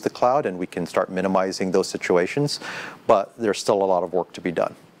can use the cloud, and we can start minimizing those situations. But there's still a lot of work to be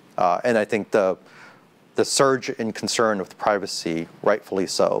done. And I think the surge in concern with privacy, rightfully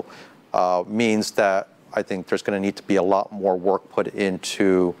so, means that I think there's going to need to be a lot more work put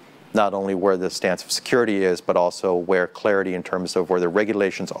into not only where the stance of security is, but also where clarity in terms of where the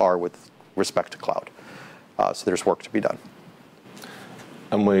regulations are with respect to cloud. So there's work to be done.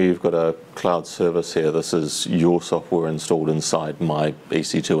 And we've got a cloud service here. This is your software installed inside my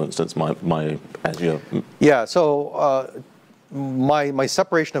EC2 instance, my Azure. Yeah, so my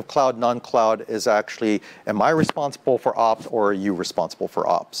separation of cloud, non-cloud is actually, am I responsible for ops, or are you responsible for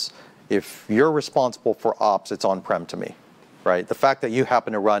ops? If you're responsible for ops, it's on-prem to me, right? The fact that you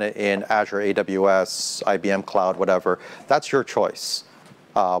happen to run it in Azure, AWS, IBM Cloud, whatever, that's your choice.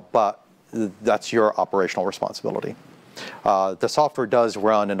 But that's your operational responsibility. The software does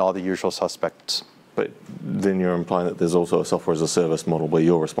run in all the usual suspects but then you're implying that there's also a software as a service model where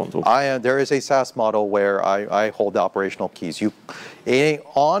you're responsible. There is a SaaS model where I hold the operational keys. You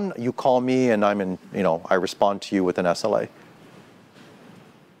call me, and I respond to you with an SLA.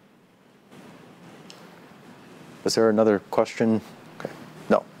 Was there another question? Okay.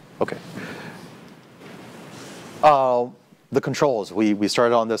 No. Okay. The controls. We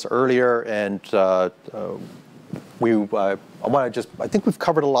started on this earlier, and I think we've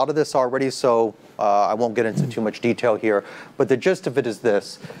covered a lot of this already, so I won't get into too much detail here. But the gist of it is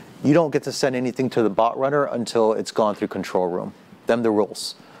this: you don't get to send anything to the bot runner until it's gone through control room. Them the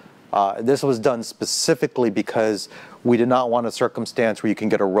rules. This was done specifically because we did not want a circumstance where you can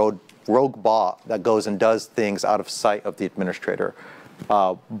get a rogue bot that goes and does things out of sight of the administrator.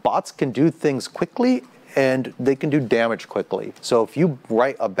 Bots can do things quickly, and they can do damage quickly. So if you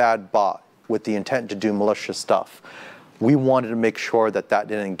write a bad bot with the intent to do malicious stuff, we wanted to make sure that that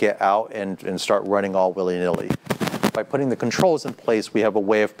didn't get out and start running all willy-nilly. By putting the controls in place, we have a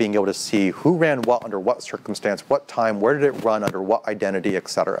way of being able to see who ran what, under what circumstance, what time, where did it run, under what identity,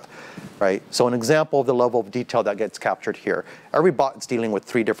 etc. Right? So an example of the level of detail that gets captured here. Every bot is dealing with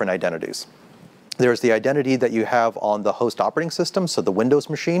 3 different identities. There's the identity that you have on the host operating system, so the Windows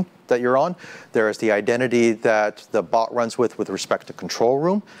machine that you're on. There is the identity that the bot runs with respect to control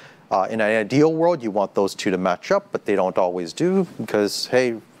room. In an ideal world, you want those 2 to match up, but they don't always do because,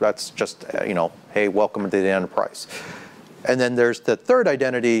 hey, that's just, hey, welcome to the enterprise. And then there's the third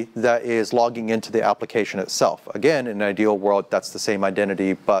identity that is logging into the application itself. Again, in an ideal world, that's the same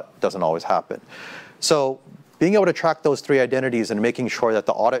identity, but doesn't always happen. So being able to track those 3 identities and making sure that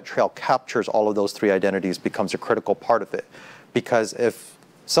the audit trail captures all of those 3 identities becomes a critical part of it. Because if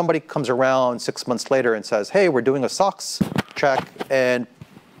somebody comes around 6 months later and says, hey, we're doing a SOX check, and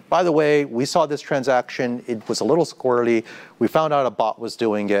by the way, we saw this transaction, it was a little squirrely, we found out a bot was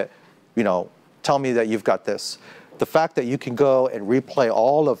doing it, tell me that you've got this. The fact that you can go and replay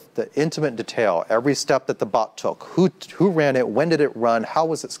all of the intimate detail, every step that the bot took, who ran it, when did it run, how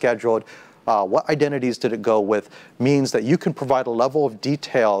was it scheduled, what identities did it go with, means that you can provide a level of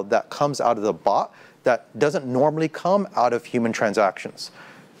detail that comes out of the bot that doesn't normally come out of human transactions.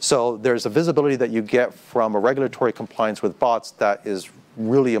 So there's a visibility that you get from a regulatory compliance with bots that is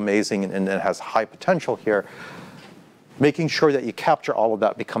really amazing and has high potential here. Making sure that you capture all of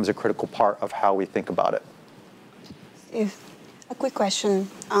that becomes a critical part of how we think about it. A quick question.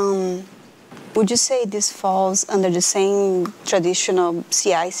 Would you say this falls under the same traditional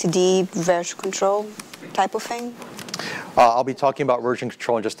CI/CD version control type of thing? I'll be talking about version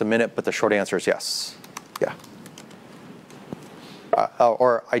control in just a minute, but the short answer is yes. Yeah.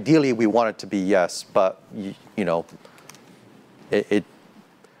 Or ideally, we want it to be yes, but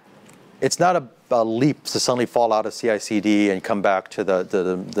it's not a leap to suddenly fall out of CI/CD and come back to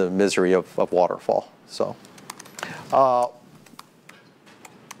the misery of waterfall. So.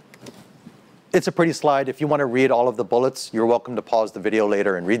 It's a pretty slide. If you want to read all of the bullets, you're welcome to pause the video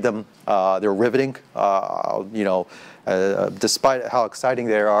later and read them. They're riveting. Despite how exciting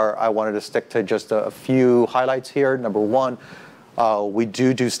they are, I wanted to stick to just a few highlights here. Number 1, we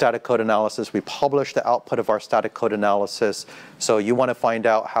do static code analysis. We publish the output of our static code analysis. So you want to find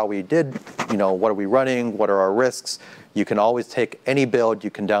out how we did, what are we running, what are our risks. You can always take any build,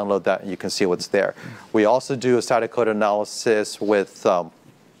 you can download that, and you can see what's there. We also do a static code analysis with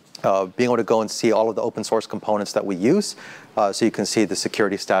being able to go and see all of the open source components that we use, so you can see the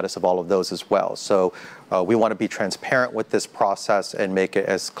security status of all of those as well. So we want to be transparent with this process and make it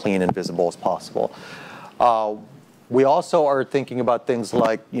as clean and visible as possible. We also are thinking about things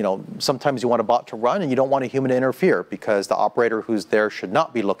like, sometimes you want a bot to run and you don't want a human to interfere because the operator who's there should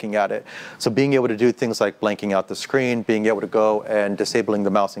not be looking at it. So being able to do things like blanking out the screen, being able to go and disabling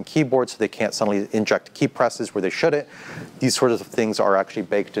the mouse and keyboard so they can't suddenly inject key presses where they shouldn't. These sorts of things are actually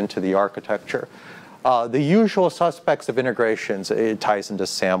baked into the architecture. The usual suspects of integrations, it ties into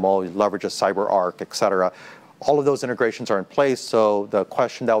SAML, leverages CyberArk, et cetera. All of those integrations are in place. So the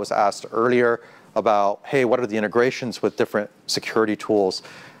question that was asked earlier about, hey, what are the integrations with different security tools?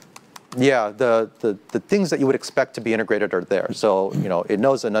 Yeah, the things that you would expect to be integrated are there. So, it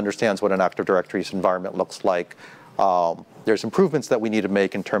knows and understands what an Active Directory environment looks like. There's improvements that we need to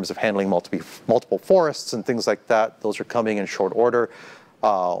make in terms of handling multiple forests and things like that. Those are coming in short order.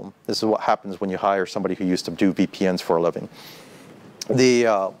 This is what happens when you hire somebody who used to do VPNs for a living.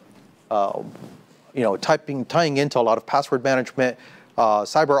 The, tying into a lot of password management.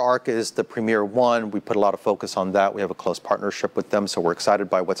 CyberArk is the premier one. We put a lot of focus on that. We have a close partnership with them, so we're excited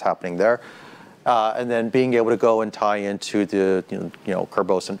by what's happening there. And then being able to go and tie into the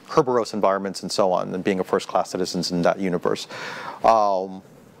Kerberos environments and so on, and being a first-class citizen in that universe.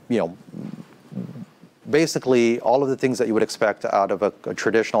 basically all of the things that you would expect out of a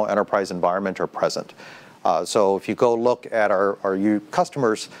traditional enterprise environment are present. So if you go look at our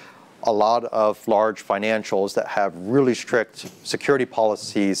customers, a lot of large financials that have really strict security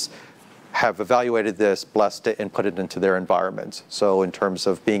policies have evaluated this, blessed it, and put it into their environment. So in terms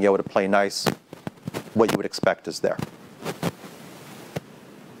of being able to play nice, what you would expect is there.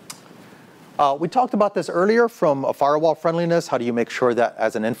 We talked about this earlier from a firewall friendliness. How do you make sure that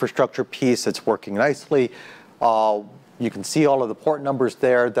as an infrastructure piece, it's working nicely? You can see all of the port numbers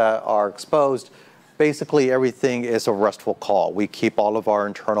there that are exposed. Basically, everything is a RESTful call. We keep all of our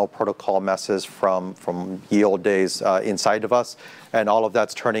internal protocol messes from ye old days inside of us, and all of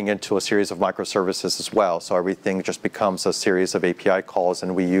that's turning into a series of microservices as well. So everything just becomes a series of API calls,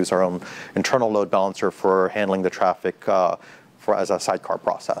 and we use our own internal load balancer for handling the traffic as a sidecar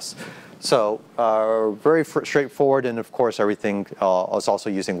process. So very straightforward, and of course everything is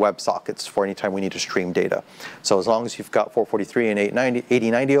also using WebSockets for any time we need to stream data. So as long as you've got 443 and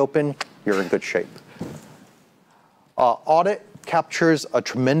 8090 open, you're in good shape. Audit captures a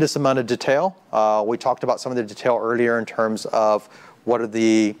tremendous amount of detail. We talked about some of the detail earlier in terms of what are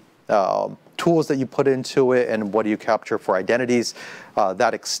the tools that you put into it and what do you capture for identities.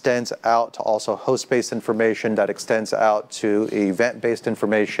 That extends out to also host-based information, that extends out to event-based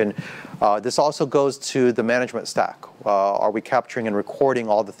information. This also goes to the management stack. Are we capturing and recording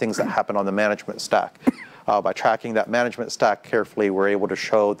all the things that happen on the management stack? By tracking that management stack carefully, we're able to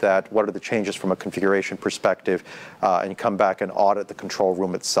show that what are the changes from a configuration perspective and come back and audit the control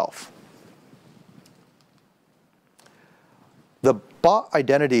room itself. The bot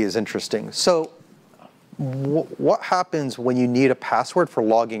identity is interesting. So what happens when you need a password for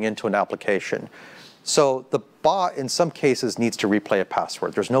logging into an application? So the bot, in some cases, needs to replay a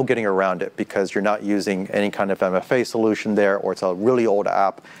password. There's no getting around it because you're not using any kind of MFA solution there, or it's a really old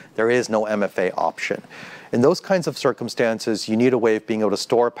app. There is no MFA option. In those kinds of circumstances, you need a way of being able to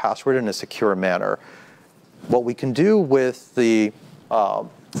store a password in a secure manner. What we can do with the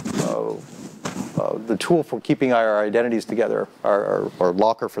tool for keeping our identities together, our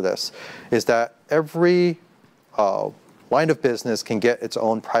locker for this, is that every line of business can get its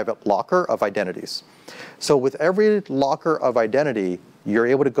own private locker of identities. So with every locker of identity, you're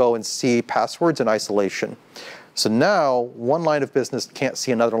able to go and see passwords in isolation. So now one line of business can't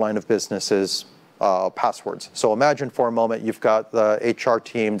see another line of business's passwords. So imagine for a moment you've got the HR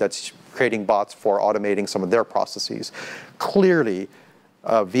team that's creating bots for automating some of their processes. Clearly,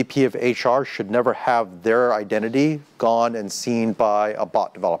 VP of HR should never have their identity gone and seen by a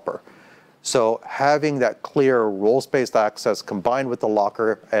bot developer. So having that clear roles-based access combined with the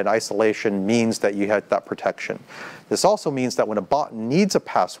locker and isolation means that you have that protection. This also means that when a bot needs a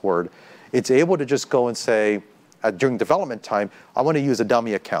password, it's able to just go and say, during development time, I want to use a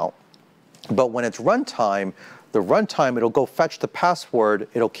dummy account. But when it's runtime, it'll go fetch the password,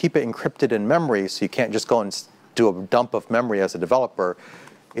 it'll keep it encrypted in memory, so you can't just go and do a dump of memory as a developer.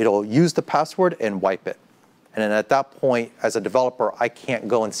 It'll use the password and wipe it. And then at that point, as a developer, I can't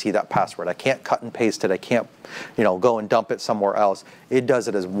go and see that password. I can't cut and paste it. I can't, go and dump it somewhere else. It does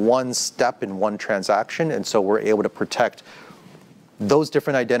it as one step in one transaction, and so we're able to protect those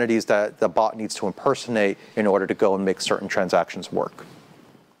different identities that the bot needs to impersonate in order to go and make certain transactions work.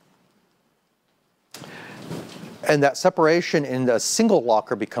 And that separation in a single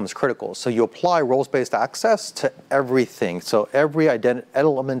locker becomes critical. So you apply roles-based access to everything. So every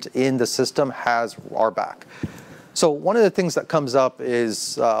element in the system has RBAC. So one of the things that comes up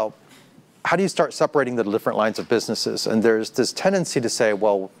is how do you start separating the different lines of businesses? And there's this tendency to say,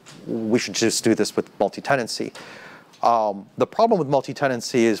 well, we should just do this with multi-tenancy. The problem with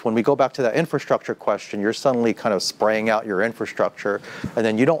multi-tenancy is when we go back to that infrastructure question, you're suddenly kind of spraying out your infrastructure, and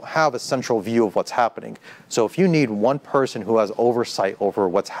then you don't have a central view of what's happening. So if you need one person who has oversight over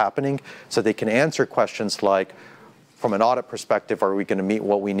what's happening so they can answer questions like, from an audit perspective, are we going to meet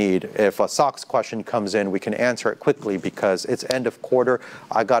what we need? If a SOX question comes in, we can answer it quickly because it's end of quarter.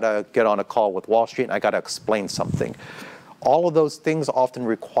 I got to get on a call with Wall Street, and I got to explain something. All of those things often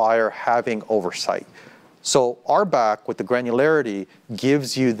require having oversight. So RBAC, with the granularity,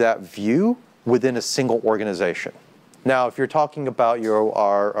 gives you that view within a single organization. Now, if you're talking about a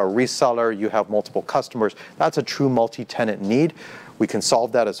reseller, you have multiple customers, that's a true multi-tenant need. We can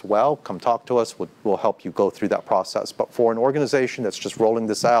solve that as well. Come talk to us. We'll help you go through that process. But for an organization that's just rolling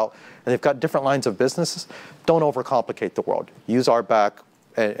this out, and they've got different lines of businesses, don't overcomplicate the world. Use RBAC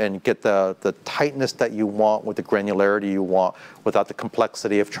and get the tightness that you want with the granularity you want without the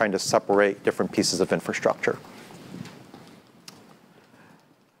complexity of trying to separate different pieces of infrastructure.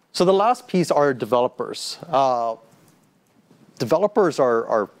 So the last piece are developers. Developers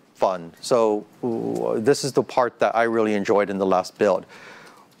are fun. So this is the part that I really enjoyed in the last build.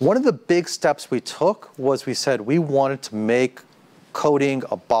 One of the big steps we took was we said we wanted to make coding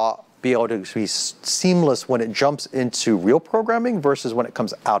a bot be able to be seamless when it jumps into real programming versus when it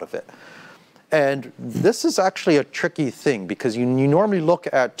comes out of it. And this is actually a tricky thing because you normally look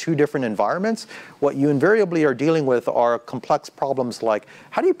at two different environments. What you invariably are dealing with are complex problems like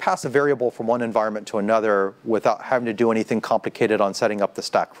how do you pass a variable from one environment to another without having to do anything complicated on setting up the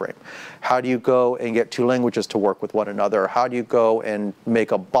stack frame? How do you go and get two languages to work with one another? How do you go and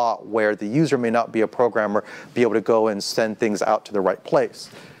make a bot where the user may not be a programmer, be able to go and send things out to the right place?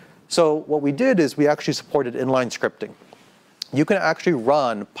 So what we did is we actually supported inline scripting. You can actually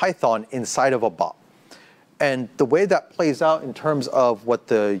run Python inside of a bot. And the way that plays out in terms of what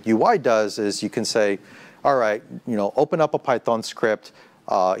the UI does is you can say, all right, open up a Python script.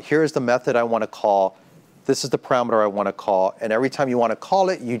 Here's the method I want to call. This is the parameter I want to call. And every time you want to call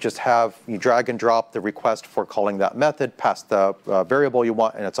it, you drag and drop the request for calling that method, pass the variable you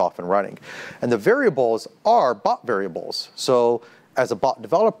want, and it's off and running. And the variables are bot variables. So as a bot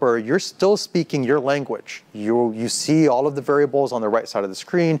developer, you're still speaking your language. You see all of the variables on the right side of the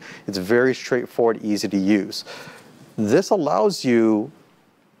screen. It's very straightforward, easy to use. This allows you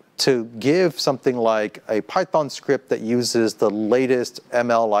to give something like a Python script that uses the latest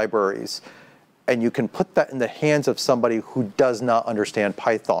ML libraries, and you can put that in the hands of somebody who does not understand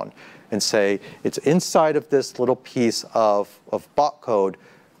Python and say, it's inside of this little piece of bot code,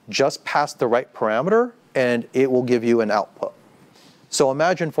 just pass the right parameter, and it will give you an output. So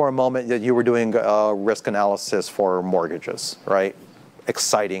imagine for a moment that you were doing risk analysis for mortgages, right?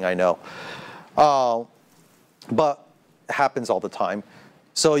 Exciting, I know. But it happens all the time.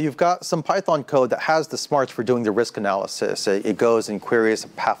 So you've got some Python code that has the smarts for doing the risk analysis. It goes and queries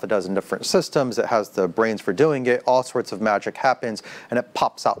half a dozen different systems. It has the brains for doing it. All sorts of magic happens, and it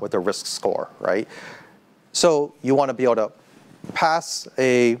pops out with a risk score, right? So you want to be able to pass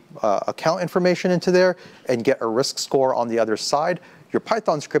account information into there and get a risk score on the other side. Your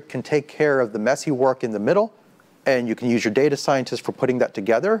Python script can take care of the messy work in the middle, and you can use your data scientist for putting that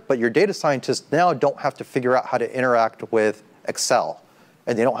together. But your data scientists now don't have to figure out how to interact with Excel,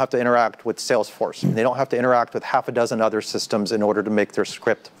 and they don't have to interact with Salesforce, and they don't have to interact with half a dozen other systems in order to make their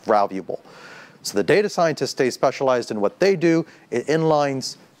script valuable. So the data scientist stays specialized in what they do. It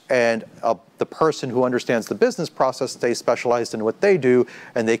inlines, and the person who understands the business process stays specialized in what they do,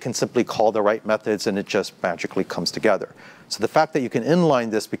 and they can simply call the right methods, and it just magically comes together. So the fact that you can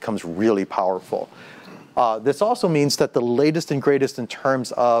inline this becomes really powerful. This also means that the latest and greatest in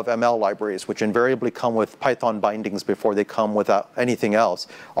terms of ML libraries, which invariably come with Python bindings before they come without anything else,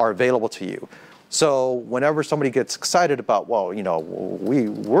 are available to you. So whenever somebody gets excited about, well,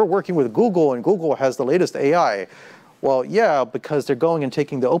 we're working with Google, and Google has the latest AI. Well, yeah, because they're going and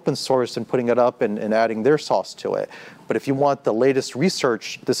taking the open source and putting it up and adding their sauce to it. But if you want the latest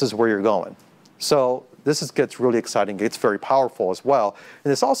research, this is where you're going. So this gets really exciting. It's very powerful as well.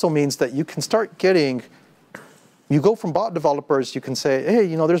 And this also means that you can start getting, you go from bot developers, you can say,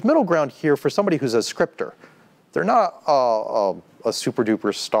 hey, there's middle ground here for somebody who's a scripter. They're not a super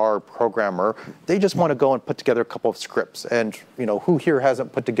duper star programmer. They just want to go and put together a couple of scripts. And who here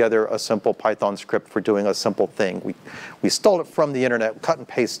hasn't put together a simple Python script for doing a simple thing? We stole it from the internet, cut and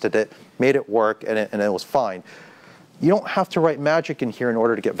pasted it, made it work, and it was fine. You don't have to write magic in here in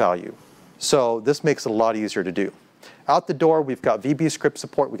order to get value. So this makes it a lot easier to do. Out the door, we've got VB script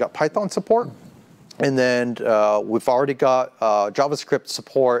support, we've got Python support, and then we've already got JavaScript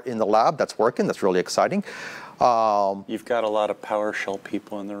support in the lab. That's working. That's really exciting. You've got a lot of PowerShell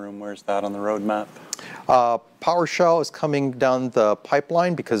people in the room. Where's that on the roadmap? PowerShell is coming down the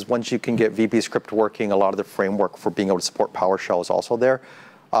pipeline because once you can get VB script working, a lot of the framework for being able to support PowerShell is also there.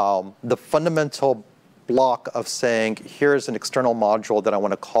 The fundamental block of saying, here's an external module that I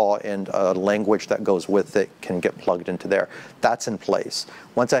want to call, and a language that goes with it can get plugged into there. That's in place.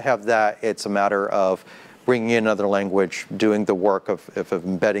 Once I have that, it's a matter of bringing in another language, doing the work of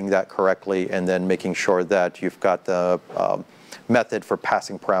embedding that correctly, and then making sure that you've got the method for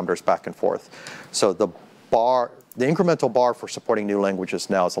passing parameters back and forth. So the incremental bar for supporting new languages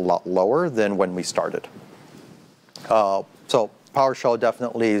now is a lot lower than when we started. So PowerShell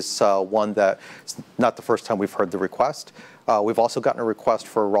definitely is one that it's not the first time we've heard the request. We've also gotten a request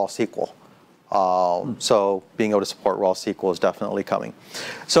for raw SQL. So being able to support raw SQL is definitely coming.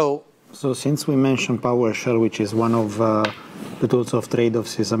 So since we mentioned PowerShell, which is one of the tools of trade of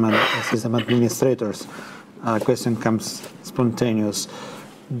system administrators, question comes spontaneous.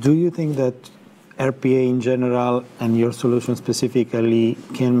 Do you think that RPA in general and your solution specifically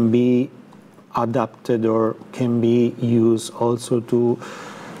can be adapted or can be used also to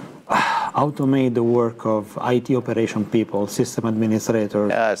automate the work of IT operation people, system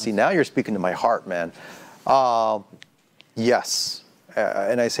administrators? See, now you're speaking to my heart, man. Yes,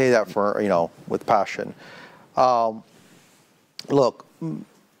 and I say that for, with passion. Look,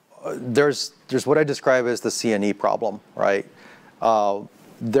 there's what I describe as the CNE problem, right?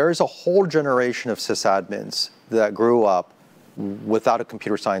 There's a whole generation of sysadmins that grew up without a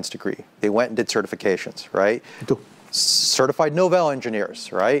computer science degree. They went and did certifications, right? Certified Novell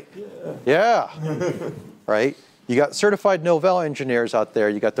engineers, right? Yeah. Right? You got certified Novell engineers out there.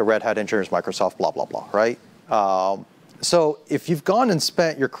 You got the Red Hat engineers, Microsoft, blah, blah, blah, right? So if you've gone and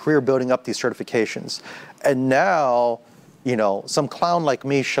spent your career building up these certifications, and now, some clown like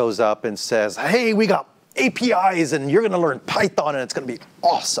me shows up and says, hey, we got APIs and you're going to learn Python and it's going to be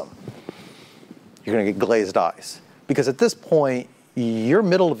awesome. You're going to get glazed eyes. Because at this point, you're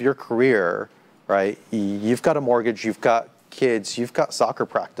middle of your career, right? You've got a mortgage, you've got kids, you've got soccer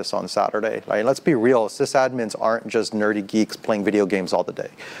practice on Saturday. Right? Let's be real, sysadmins aren't just nerdy geeks playing video games all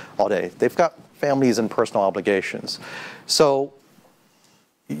day. They've got families and personal obligations. So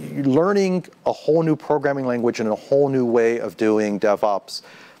learning a whole new programming language and a whole new way of doing DevOps,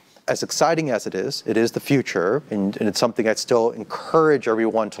 as exciting as it is the future, and it's something I'd still encourage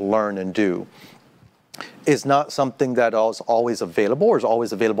everyone to learn and do, is not something that is always available or is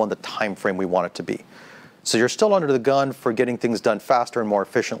always available in the time frame we want it to be. So you're still under the gun for getting things done faster and more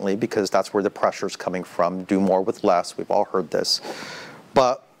efficiently because that's where the pressure's coming from. Do more with less. We've all heard this.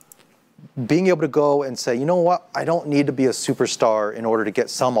 But being able to go and say, you know what, I don't need to be a superstar in order to get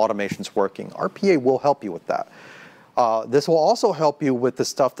some automations working. RPA will help you with that. This will also help you with the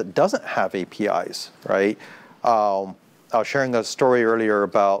stuff that doesn't have APIs, right? I was sharing a story earlier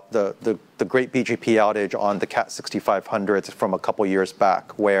about the great BGP outage on the Cat 6500s from a couple years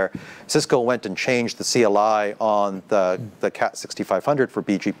back, where Cisco went and changed the CLI on the Cat 6500 for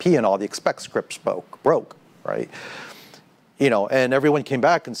BGP, and all the expect scripts broke, right? And everyone came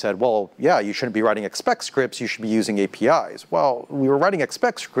back and said, well, yeah, you shouldn't be writing expect scripts, you should be using APIs. Well, we were writing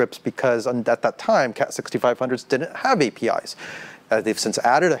expect scripts because at that time, Cat 6500s didn't have APIs. They've since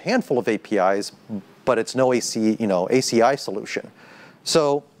added a handful of APIs, but it's no ACI solution.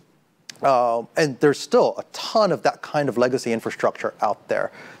 So, and there's still a ton of that kind of legacy infrastructure out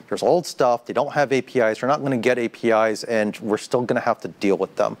there. There's old stuff, they don't have APIs, we're not going to get APIs, and we're still going to have to deal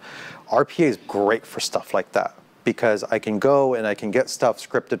with them. RPA is great for stuff like that, because I can go and I can get stuff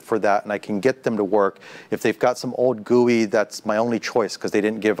scripted for that, and I can get them to work. If they've got some old GUI, that's my only choice because they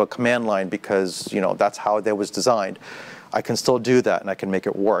didn't give a command line because that's how it was designed. I can still do that and I can make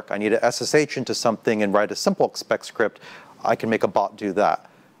it work. I need to SSH into something and write a simple expect script. I can make a bot do that.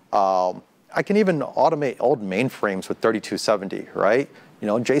 I can even automate old mainframes with 3270, right?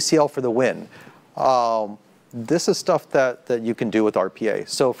 JCL for the win. This is stuff that you can do with RPA.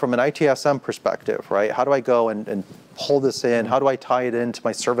 So from an ITSM perspective, right, how do I go and pull this in? How do I tie it into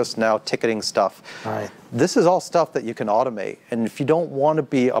my ServiceNow ticketing stuff? Right. This is all stuff that you can automate. And if you don't want to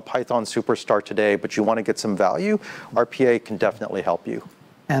be a Python superstar today, but you want to get some value, RPA can definitely help you.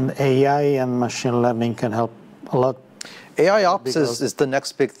 And AI and machine learning can help a lot. AI ops is the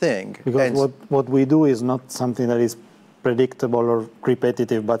next big thing. Because what we do is not something that is predictable or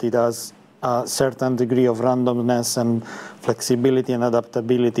repetitive, but it has a certain degree of randomness and flexibility and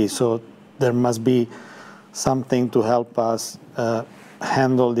adaptability. So there must be something to help us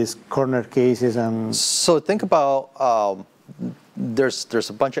handle these corner cases. And so think about there's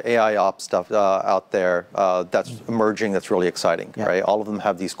a bunch of AI ops stuff out there that's emerging that's really exciting, right? All of them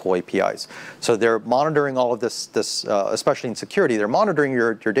have these cool APIs. So they're monitoring all of this especially in security, they're monitoring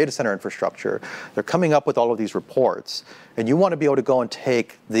your data center infrastructure. They're coming up with all of these reports. And you want to be able to go and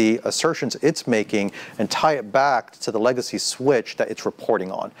take the assertions it's making and tie it back to the legacy switch that it's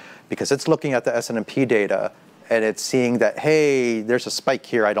reporting on. Because it's looking at the SNMP data and it's seeing that, hey, there's a spike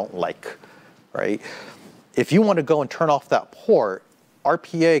here I don't like, right? If you want to go and turn off that port,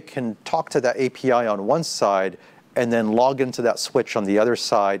 RPA can talk to that API on one side and then log into that switch on the other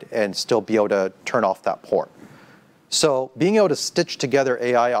side and still be able to turn off that port. So being able to stitch together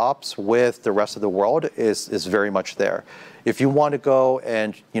AI ops with the rest of the world is very much there. If you want to go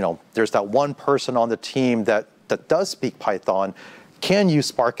and, there's that one person on the team that does speak Python, can use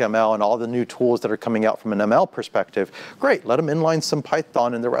Spark ML and all the new tools that are coming out from an ML perspective, great, let them inline some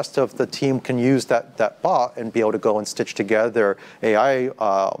Python and the rest of the team can use that bot and be able to go and stitch together AI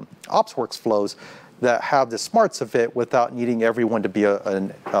ops workflows that have the smarts of it without needing everyone to be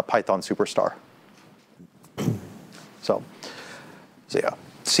a Python superstar. So yeah,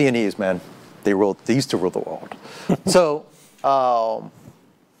 CNEs, man, they used to rule the world. So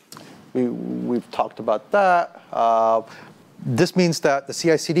we've talked about that. This means that the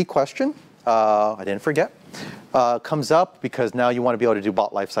CI/CD question, I didn't forget, comes up because now you want to be able to do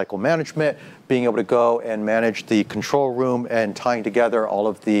bot lifecycle management, being able to go and manage the control room and tying together all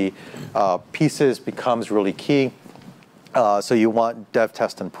of the pieces becomes really key. So you want dev,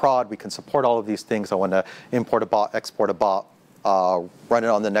 test, and prod. We can support all of these things. I want to import a bot, export a bot, run it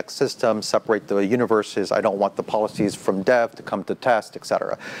on the next system, separate the universes. I don't want the policies from dev to come to test, et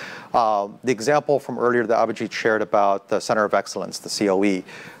cetera. The example from earlier that Abhijit shared about the Center of Excellence, the COE.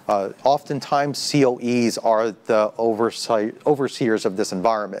 Oftentimes, COEs are the overseers of this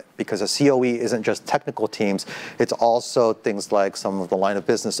environment because a COE isn't just technical teams. It's also things like some of the line of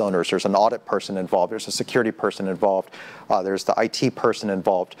business owners. There's an audit person involved. There's a security person involved. There's the IT person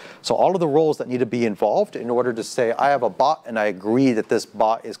involved. So all of the roles that need to be involved in order to say, I have a bot and I agree that this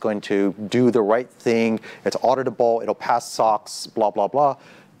bot is going to do the right thing. It's auditable. It'll pass SOX, blah, blah, blah.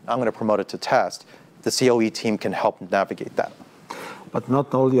 I'm going to promote it to test. The COE team can help navigate that. But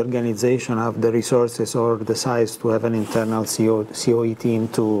not all the organizations have the resources or the size to have an internal COE team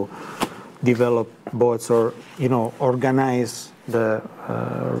to develop bots or, organize the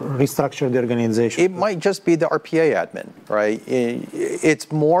restructure the organization. It might just be the RPA admin, right?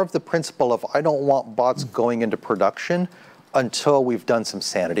 It's more of the principle of I don't want bots going into production until we've done some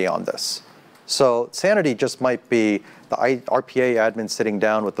sanity on this. So sanity just might be the RPA admin sitting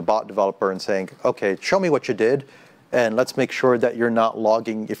down with the bot developer and saying, okay, show me what you did, and let's make sure that you're not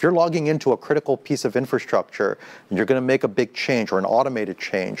logging. If you're logging into a critical piece of infrastructure and you're going to make a big change or an automated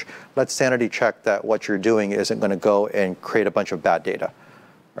change, let's sanity check that what you're doing isn't going to go and create a bunch of bad data,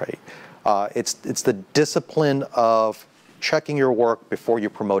 right? It's the discipline of checking your work before you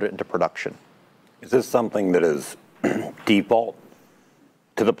promote it into production. Is this something that is default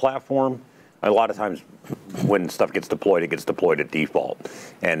to the platform? A lot of times when stuff gets deployed, it gets deployed at default.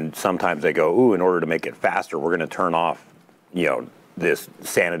 And sometimes they go, ooh, in order to make it faster, we're going to turn off, this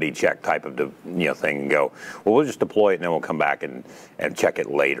sanity check type of, thing and go, well, we'll just deploy it and then we'll come back and check it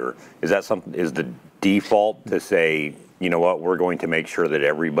later. Is that something, is the default to say, you know what, we're going to make sure that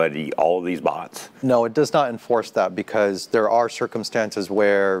everybody, all of these bots? No, it does not enforce that because there are circumstances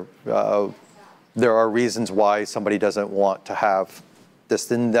where there are reasons why somebody doesn't want to have this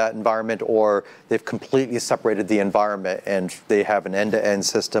in that environment, or they've completely separated the environment and they have an end-to-end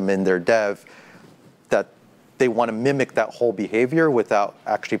system in their dev that they want to mimic that whole behavior without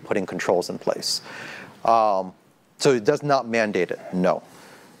actually putting controls in place. So it does not mandate it, no.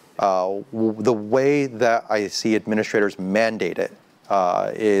 The way that I see administrators mandate it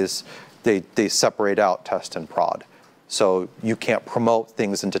is they separate out test and prod. So you can't promote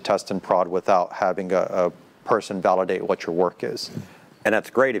things into test and prod without having a person validate what your work is. And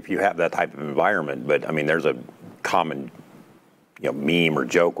that's great if you have that type of environment, but I mean, there's a common, meme or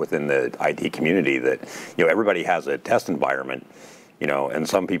joke within the IT community that, everybody has a test environment, and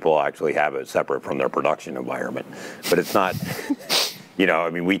some people actually have it separate from their production environment. But it's not,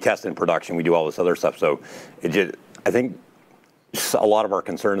 we test in production, we do all this other stuff. So I think a lot of our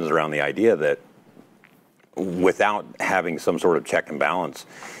concern is around the idea that without having some sort of check and balance,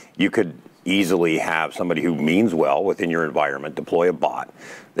 you could easily have somebody who means well within your environment deploy a bot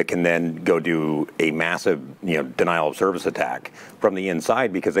that can then go do a massive denial of service attack from the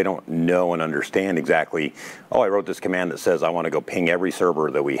inside because they don't know and understand exactly, I wrote this command that says I want to go ping every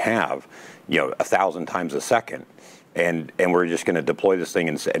server that we have 1,000 times a second, and we're just going to deploy this thing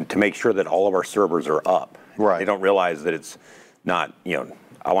and to make sure that all of our servers are up. Right. They don't realize that it's not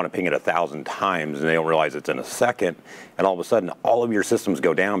I want to ping it 1,000 times, and they don't realize it's in a second, and all of a sudden, all of your systems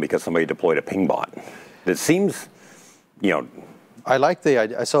go down because somebody deployed a ping bot. It seems, I like the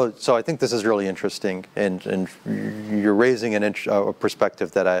idea. So I think this is really interesting, and you're raising a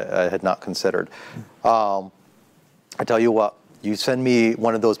perspective that I had not considered. I tell you what, you send me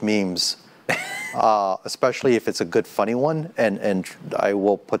one of those memes, especially if it's a good, funny one, and I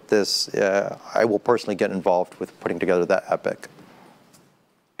will put this. I will personally get involved with putting together that epic.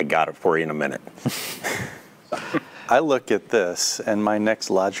 I got it for you in a minute. I look at this, and my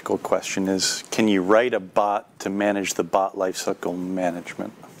next logical question is, can you write a bot to manage the bot lifecycle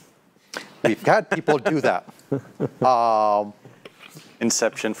management? We've had people do that.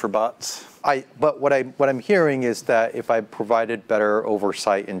 Inception for bots? But what I'm hearing is that if I provided better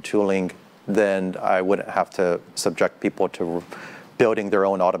oversight and tooling, then I wouldn't have to subject people to building their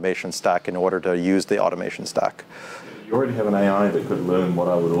own automation stack in order to use the automation stack. You already have an AI that could learn what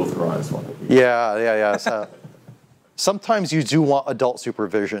I would authorize one of you. Yeah. So sometimes you do want adult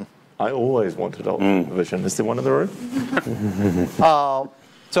supervision. I always want adult supervision. Is there one in the room?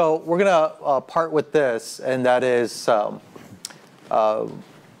 So we're going to part with this, and that is, the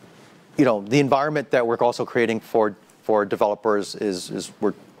environment that we're also creating for for developers is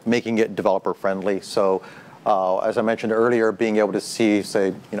we're making it developer friendly. So as I mentioned earlier, being able to see, say,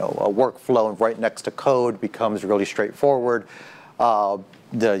 a workflow right next to code becomes really straightforward.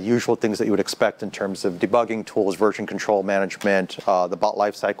 The usual things that you would expect in terms of debugging tools, version control management, the bot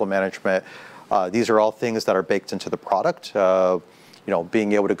lifecycle management. These are all things that are baked into the product.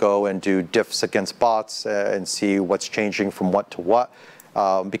 Being able to go and do diffs against bots and see what's changing from what to what.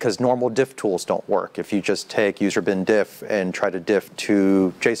 Because normal diff tools don't work. If you just take user bin diff and try to diff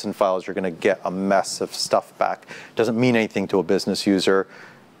to JSON files, you're going to get a mess of stuff back. Doesn't mean anything to a business user,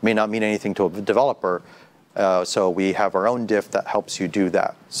 may not mean anything to a developer. So we have our own diff that helps you do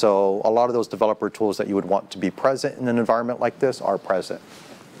that. So a lot of those developer tools that you would want to be present in an environment like this are present.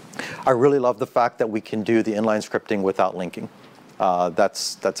 I really love the fact that we can do the inline scripting without linking.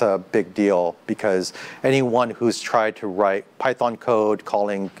 That's a big deal, because anyone who's tried to write Python code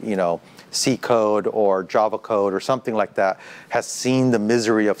calling C code or Java code or something like that has seen the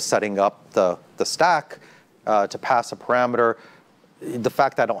misery of setting up the stack to pass a parameter. The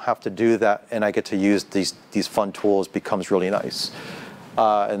fact that I don't have to do that and I get to use these fun tools becomes really nice,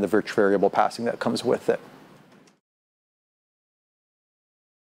 and the virtual variable passing that comes with it.